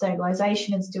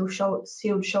stabilisation and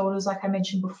sealed shoulders, like I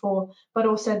mentioned before, but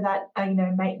also that you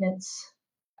know, maintenance,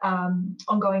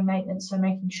 ongoing maintenance. So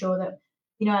making sure that,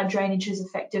 you know, our drainage is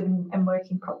effective and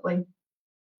working properly.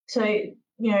 So, you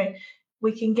know,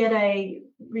 we can get a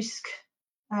risk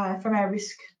from our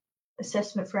risk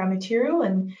assessment for our material,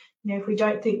 and you know, if we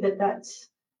don't think that that's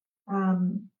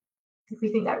if we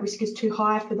think that risk is too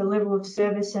high for the level of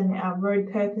service and our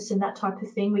road purpose and that type of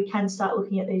thing, we can start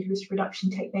looking at these risk reduction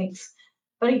techniques.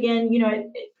 But again, you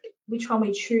know, which one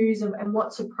we choose and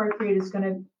what's appropriate is going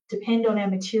to depend on our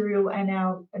material and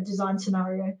our design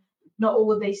scenario. Not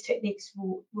all of these techniques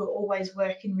will always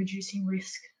work in reducing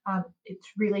risk. It's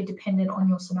really dependent on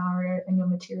your scenario and your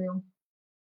material.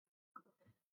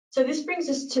 So this brings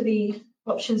us to the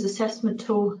options assessment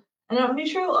tool. And our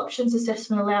material options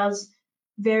assessment allows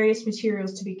various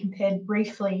materials to be compared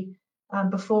briefly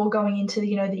before going into the,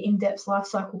 you know, the in-depth life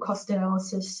cycle cost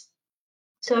analysis.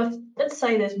 So if, let's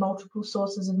say there's multiple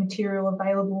sources of material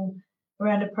available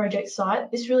around a project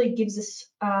site, this really gives us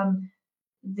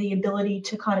the ability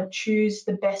to kind of choose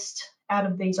the best out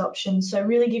of these options. So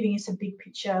really giving us a big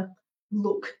picture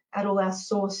look at all our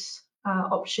source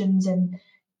options and,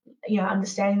 you know,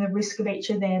 understanding the risk of each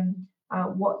of them,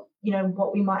 what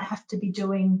we might have to be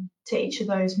doing to each of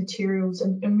those materials,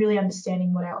 and really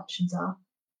understanding what our options are.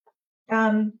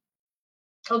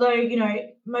 Although, you know,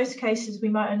 most cases we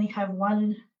might only have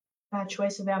one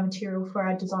choice of our material for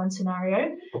our design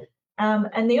scenario.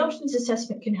 And the options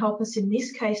assessment can help us in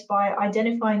this case by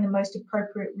identifying the most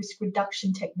appropriate risk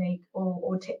reduction technique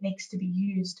or techniques to be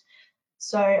used.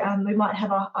 So we might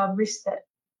have a risk that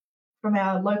from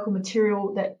our local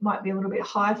material that might be a little bit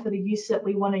high for the use that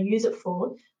we want to use it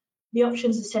for. The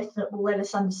options assessment will let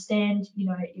us understand, you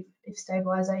know, if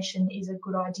stabilisation is a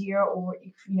good idea, or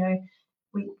if, you know,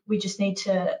 we just need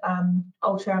to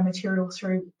alter our material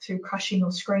through crushing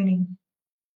or screening.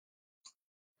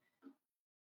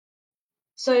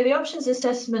 So the options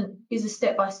assessment is a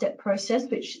step-by-step process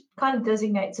which kind of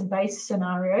designates a base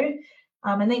scenario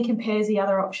and then compares the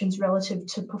other options relative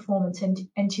to performance and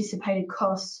anticipated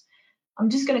costs. I'm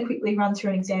just going to quickly run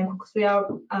through an example because we are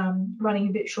running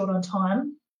a bit short on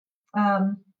time.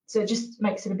 So it just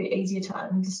makes it a bit easier to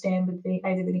understand with the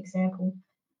aid of an example.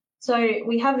 So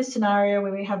we have this scenario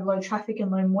where we have low traffic and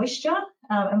low moisture,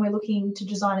 and we're looking to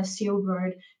design a sealed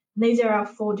road. And these are our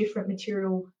 4 different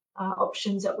material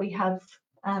options that we have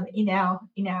in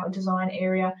our design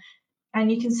area. And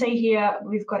you can see here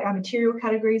we've got our material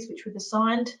categories which we've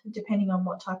assigned depending on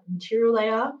what type of material they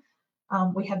are.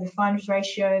 We have the fineness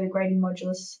ratio, the grading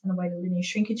modulus, and the weighted linear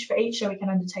shrinkage for each, so we can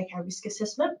undertake our risk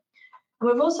assessment. And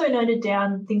we've also noted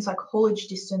down things like haulage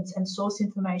distance and source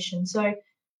information. So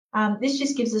this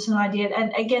just gives us an idea.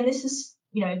 And again, this is,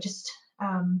 just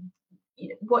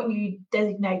what you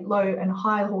designate low and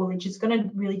high haulage is going to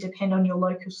really depend on your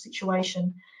local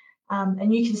situation.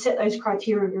 And you can set those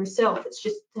criteria yourself. It's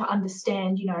just to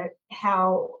understand,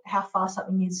 how far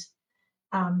something is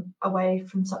away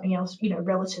from something else,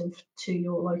 relative to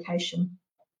your location.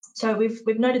 So we've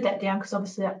noted that down because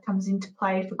obviously that comes into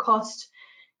play for cost.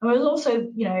 And we're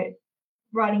also,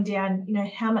 writing down,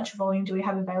 how much volume do we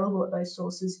have available at those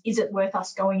sources? Is it worth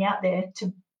us going out there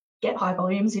to get high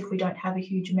volumes if we don't have a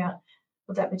huge amount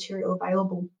of that material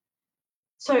available?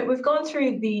 So we've gone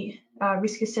through the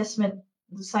risk assessment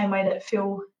the same way that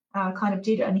Phil kind of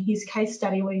did in his case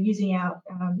study. We're using our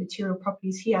material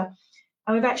properties here.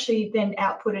 And we've actually then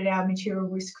outputted our material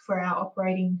risk for our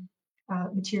operating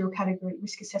material category,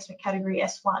 risk assessment category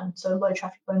S1, so low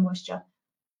traffic, low moisture.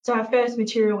 So our first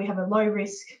material, we have a low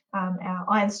risk. Our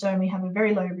ironstone, we have a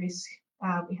very low risk.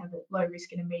 We have a low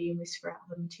risk and a medium risk for our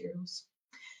other materials.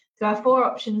 So our 4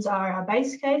 options are our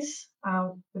base case.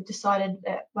 We've decided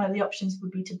that one of the options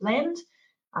would be to blend,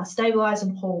 stabilise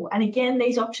and haul. And again,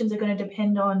 these options are going to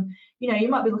depend on, you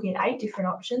might be looking at 8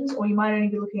 different options, or you might only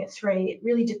be looking at 3. It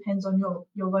really depends on your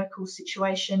local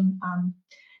situation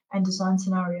and design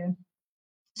scenario.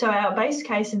 So our base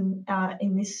case in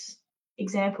this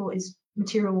example is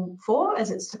material 4,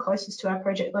 as it's the closest to our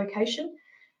project location.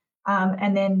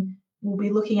 And then we'll be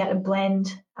looking at a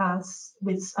blend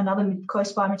with another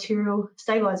close by material,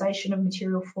 stabilisation of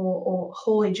material 4, or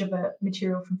haulage of a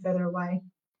material from further away.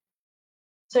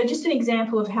 So just an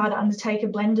example of how to undertake a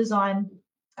blend design.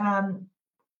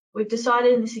 We've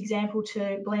decided in this example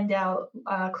to blend our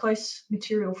close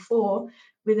material 4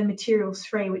 with a material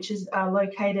 3, which is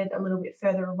located a little bit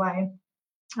further away.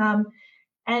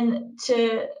 And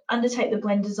to undertake the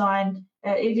blend design,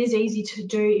 it is easy to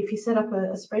do. If you set up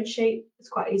a spreadsheet, it's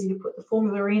quite easy to put the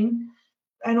formula in.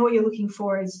 And all you're looking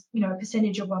for is, a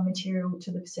percentage of one material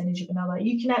to the percentage of another.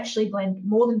 You can actually blend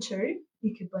more than 2.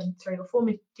 You could blend 3 or 4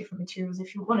 different materials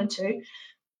if you wanted to.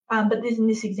 But in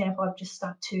this example, I've just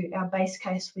stuck to our base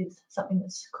case with something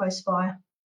that's close by.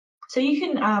 So you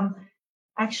can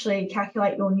actually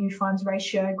calculate your new fines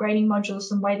ratio, grading modulus,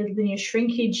 and weighted linear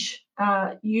shrinkage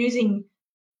using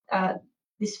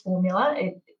this formula.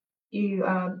 You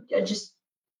are just,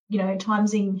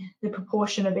 timesing the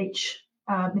proportion of each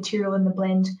material in the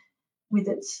blend with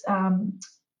its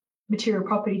material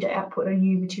property to output a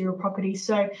new material property.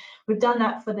 So we've done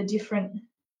that for the different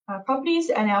properties,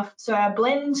 and our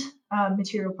blend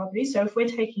material properties. So if we're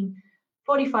taking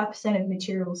 45% of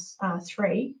materials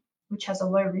 3, which has a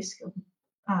low risk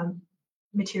of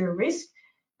material risk,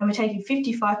 and we're taking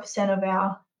 55% of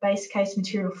our base case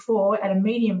material 4 at a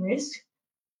medium risk,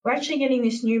 we're actually getting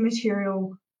this new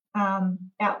material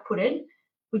outputted,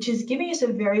 which is giving us a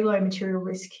very low material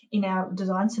risk in our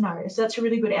design scenario. So that's a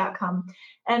really good outcome.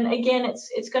 And again,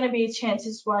 it's going to be a chance.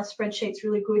 This is why a spreadsheet's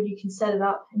really good. You can set it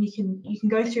up, and you can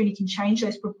go through and you can change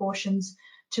those proportions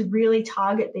to really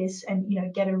target this and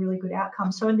get a really good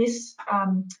outcome. So in this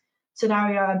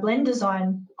scenario, our blend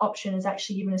design option has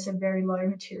actually given us a very low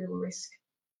material risk.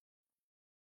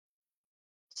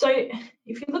 So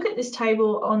if you look at this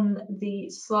table on the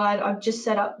slide, I've just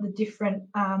set up the different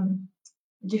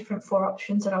 4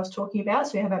 options that I was talking about.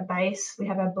 So we have our base, we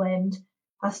have our blend,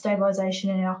 our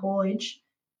stabilisation, and our haulage.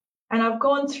 And I've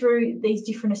gone through these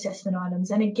different assessment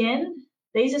items. And again,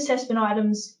 these assessment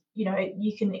items,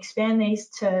 you can expand these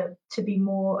to be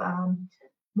more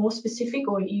specific,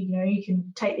 or you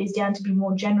can take these down to be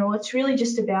more general. It's really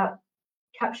just about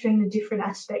capturing the different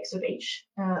aspects of each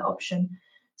option.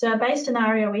 So our base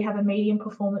scenario, we have a medium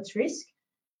performance risk.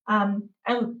 And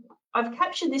I've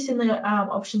captured this in the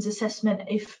options assessment.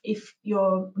 If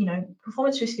your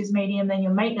performance risk is medium, then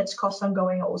your maintenance costs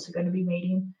ongoing are also going to be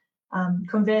medium.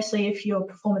 Conversely, if your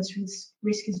performance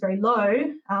risk is very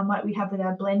low, like we have with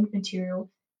our blend material,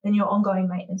 then your ongoing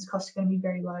maintenance costs are going to be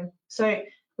very low. So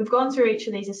we've gone through each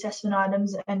of these assessment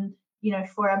items, and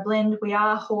for our blend, we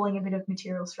are hauling a bit of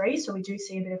material 3, so we do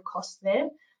see a bit of cost there.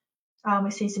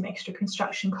 We see some extra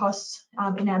construction costs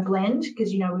in our blend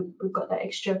because we've got that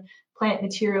extra plant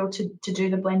material to do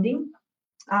the blending.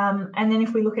 And then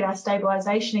if we look at our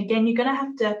stabilisation, again, you're going to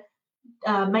have to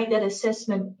make that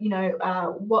assessment,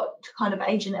 what kind of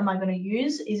agent am I going to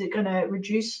use? Is it going to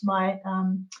reduce my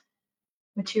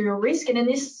material risk? And in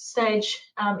this stage,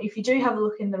 if you do have a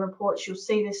look in the reports, you'll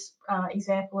see this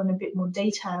example in a bit more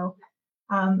detail.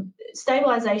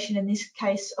 Stabilisation in this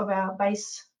case of our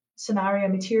base scenario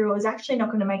material is actually not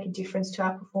going to make a difference to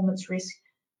our performance risk.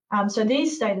 So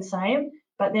these stay the same,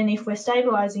 but then if we're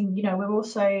stabilising, we've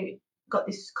also got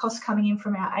this cost coming in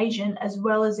from our agent as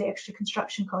well as the extra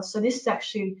construction costs. So this is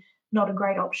actually not a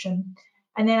great option.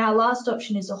 And then our last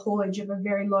option is a haulage of a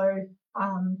very low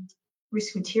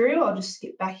risk material. I'll just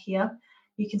skip back here.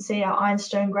 You can see our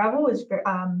ironstone gravel is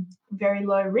very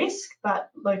low risk, but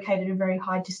located a very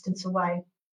high distance away.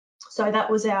 So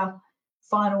that was our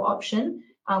final option.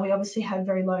 We obviously have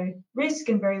very low risk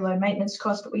and very low maintenance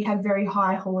costs, but we have very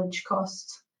high haulage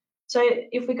costs. So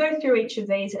if we go through each of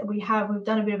these, we've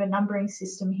done a bit of a numbering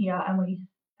system here and we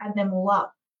add them all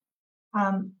up.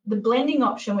 The blending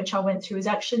option, which I went through, is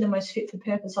actually the most fit for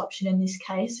purpose option in this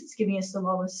case. It's giving us the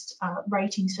lowest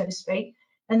rating, so to speak.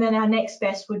 And then our next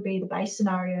best would be the base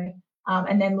scenario.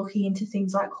 And then looking into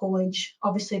things like haulage,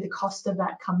 obviously the cost of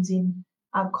that comes in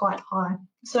quite high.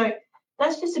 So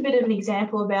that's just a bit of an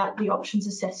example about the options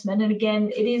assessment. And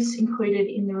again, it is included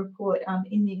in the report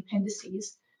in the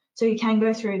appendices. So you can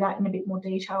go through that in a bit more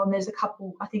detail. And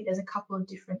I think there's a couple of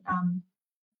different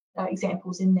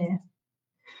examples in there.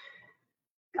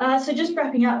 So just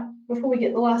wrapping up before we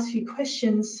get the last few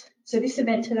questions. So this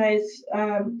event today has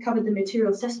covered the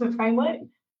material assessment framework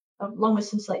along with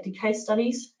some selected case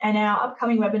studies. And our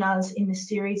upcoming webinars in this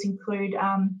series include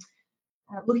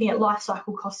looking at life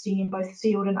cycle costing in both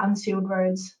sealed and unsealed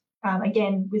roads,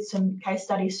 again with some case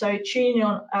studies. So tune in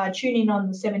on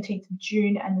the 17th of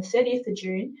June and the 30th of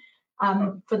June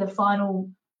for the final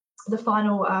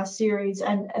series,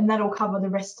 and that'll cover the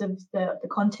rest of the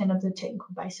content of the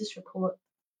technical basis report.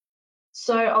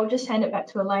 So I'll just hand it back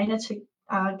to Elena to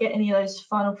get any of those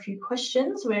final few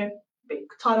questions. We're a bit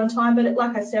tight on time, but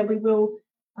like I said, we will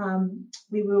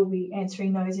be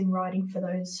answering those in writing for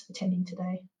those attending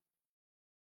today.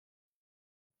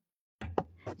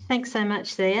 Thanks so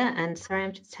much, Thea. And sorry,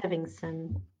 I'm just having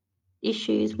some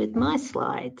issues with my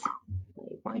slides.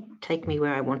 It won't take me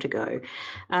where I want to go.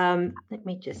 Let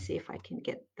me just see if I can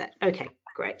get that. Okay,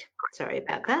 great. Sorry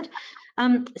about that.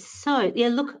 So yeah,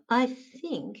 look, I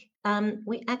think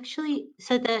we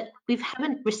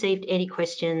haven't received any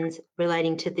questions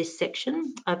relating to this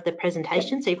section of the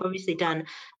presentation. So you've obviously done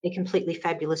a completely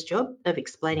fabulous job of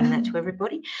explaining that to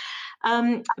everybody.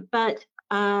 But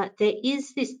there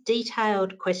is this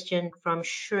detailed question from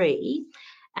Shri,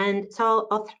 and so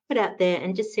I'll throw it out there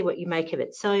and just see what you make of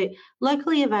it. So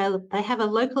they have a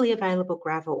locally available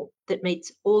gravel that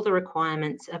meets all the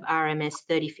requirements of RMS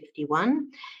 3051,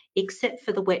 except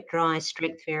for the wet dry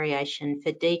strength variation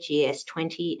for DGS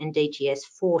 20 and DGS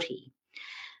 40.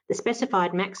 The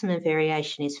specified maximum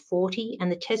variation is 40 and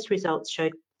the test results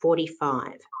showed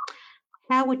 45.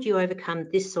 How would you overcome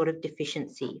this sort of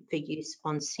deficiency for use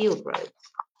on sealed roads?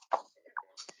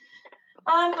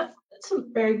 That's a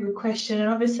very good question, and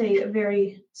obviously a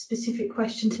very specific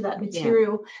question to that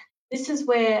material. Yeah. This is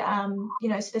where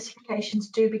specifications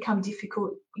do become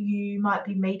difficult. You might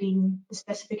be meeting the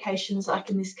specifications, like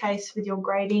in this case, with your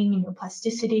grading and your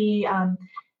plasticity and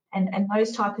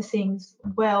those type of things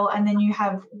well, and then you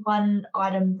have one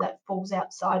item that falls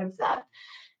outside of that.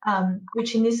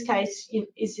 Which in this case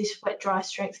is this wet dry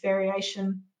strength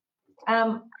variation.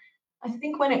 I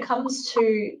think when it comes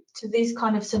to these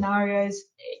kind of scenarios,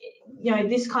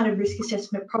 this kind of risk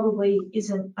assessment probably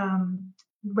isn't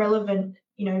relevant,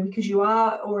 because you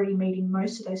are already meeting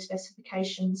most of those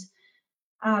specifications.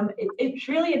 It's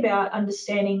really about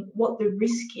understanding what the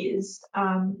risk is,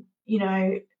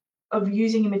 of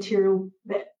using a material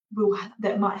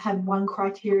that might have one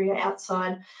criteria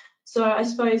outside. So I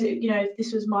suppose, if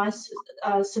this was my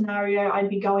scenario, I'd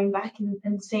be going back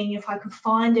and seeing if I could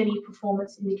find any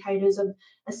performance indicators of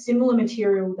a similar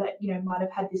material that, might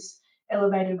have had this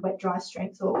elevated wet dry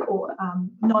strength or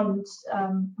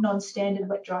non-standard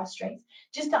wet dry strength,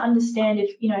 just to understand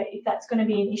if that's going to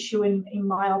be an issue in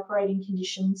my operating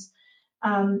conditions.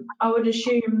 I would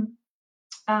assume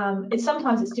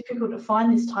sometimes it's difficult to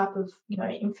find this type of,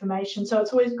 information. So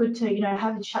it's always good to,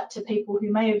 have a chat to people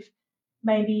who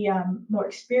maybe more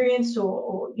experienced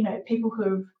or people who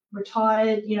have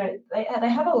retired. They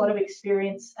have a lot of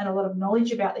experience and a lot of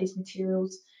knowledge about these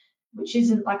materials, which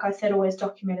isn't, like I said, always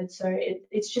documented. So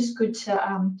it's just good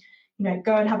to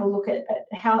go and have a look at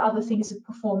how other things have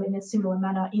performed in a similar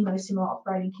manner in those similar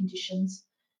operating conditions,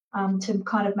 to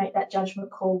kind of make that judgment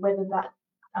call whether that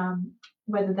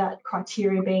whether that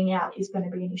criteria being out is going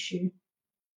to be an issue.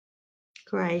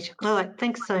 Great. Well,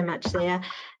 thanks so much, Zia.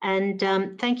 And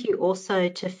thank you also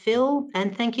to Phil,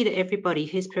 and thank you to everybody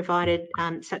who's provided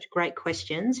such great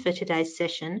questions for today's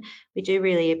session. We do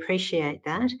really appreciate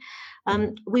that.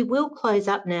 We will close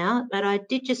up now, but I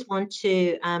did just want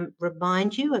to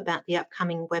remind you about the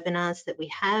upcoming webinars that we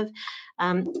have.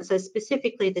 So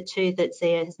specifically the two that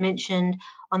Zia has mentioned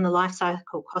on the life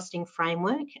cycle costing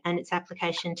framework and its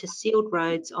application to sealed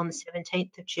roads on the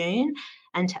 17th of June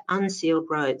and to unsealed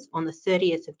roads on the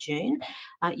 30th of June.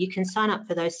 You can sign up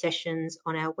for those sessions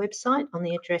on our website on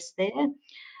the address there.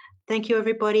 Thank you,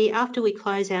 everybody. After we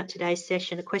close out today's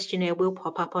session, a questionnaire will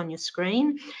pop up on your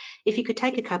screen. If you could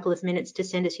take a couple of minutes to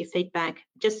send us your feedback,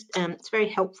 it's very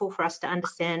helpful for us to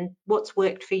understand what's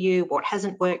worked for you, what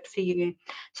hasn't worked for you,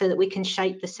 so that we can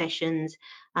shape the sessions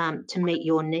to meet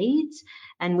your needs.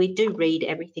 And we do read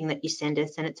everything that you send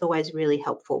us, and it's always really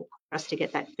helpful for us to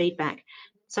get that feedback.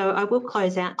 So I will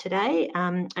close out today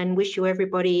and wish you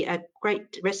everybody a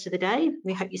great rest of the day.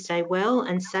 We hope you stay well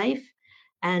and safe.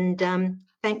 And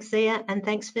thanks, Zia, and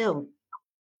thanks, Phil.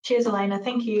 Cheers, Elena.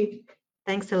 Thank you.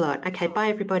 Thanks a lot. Okay, bye,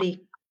 everybody.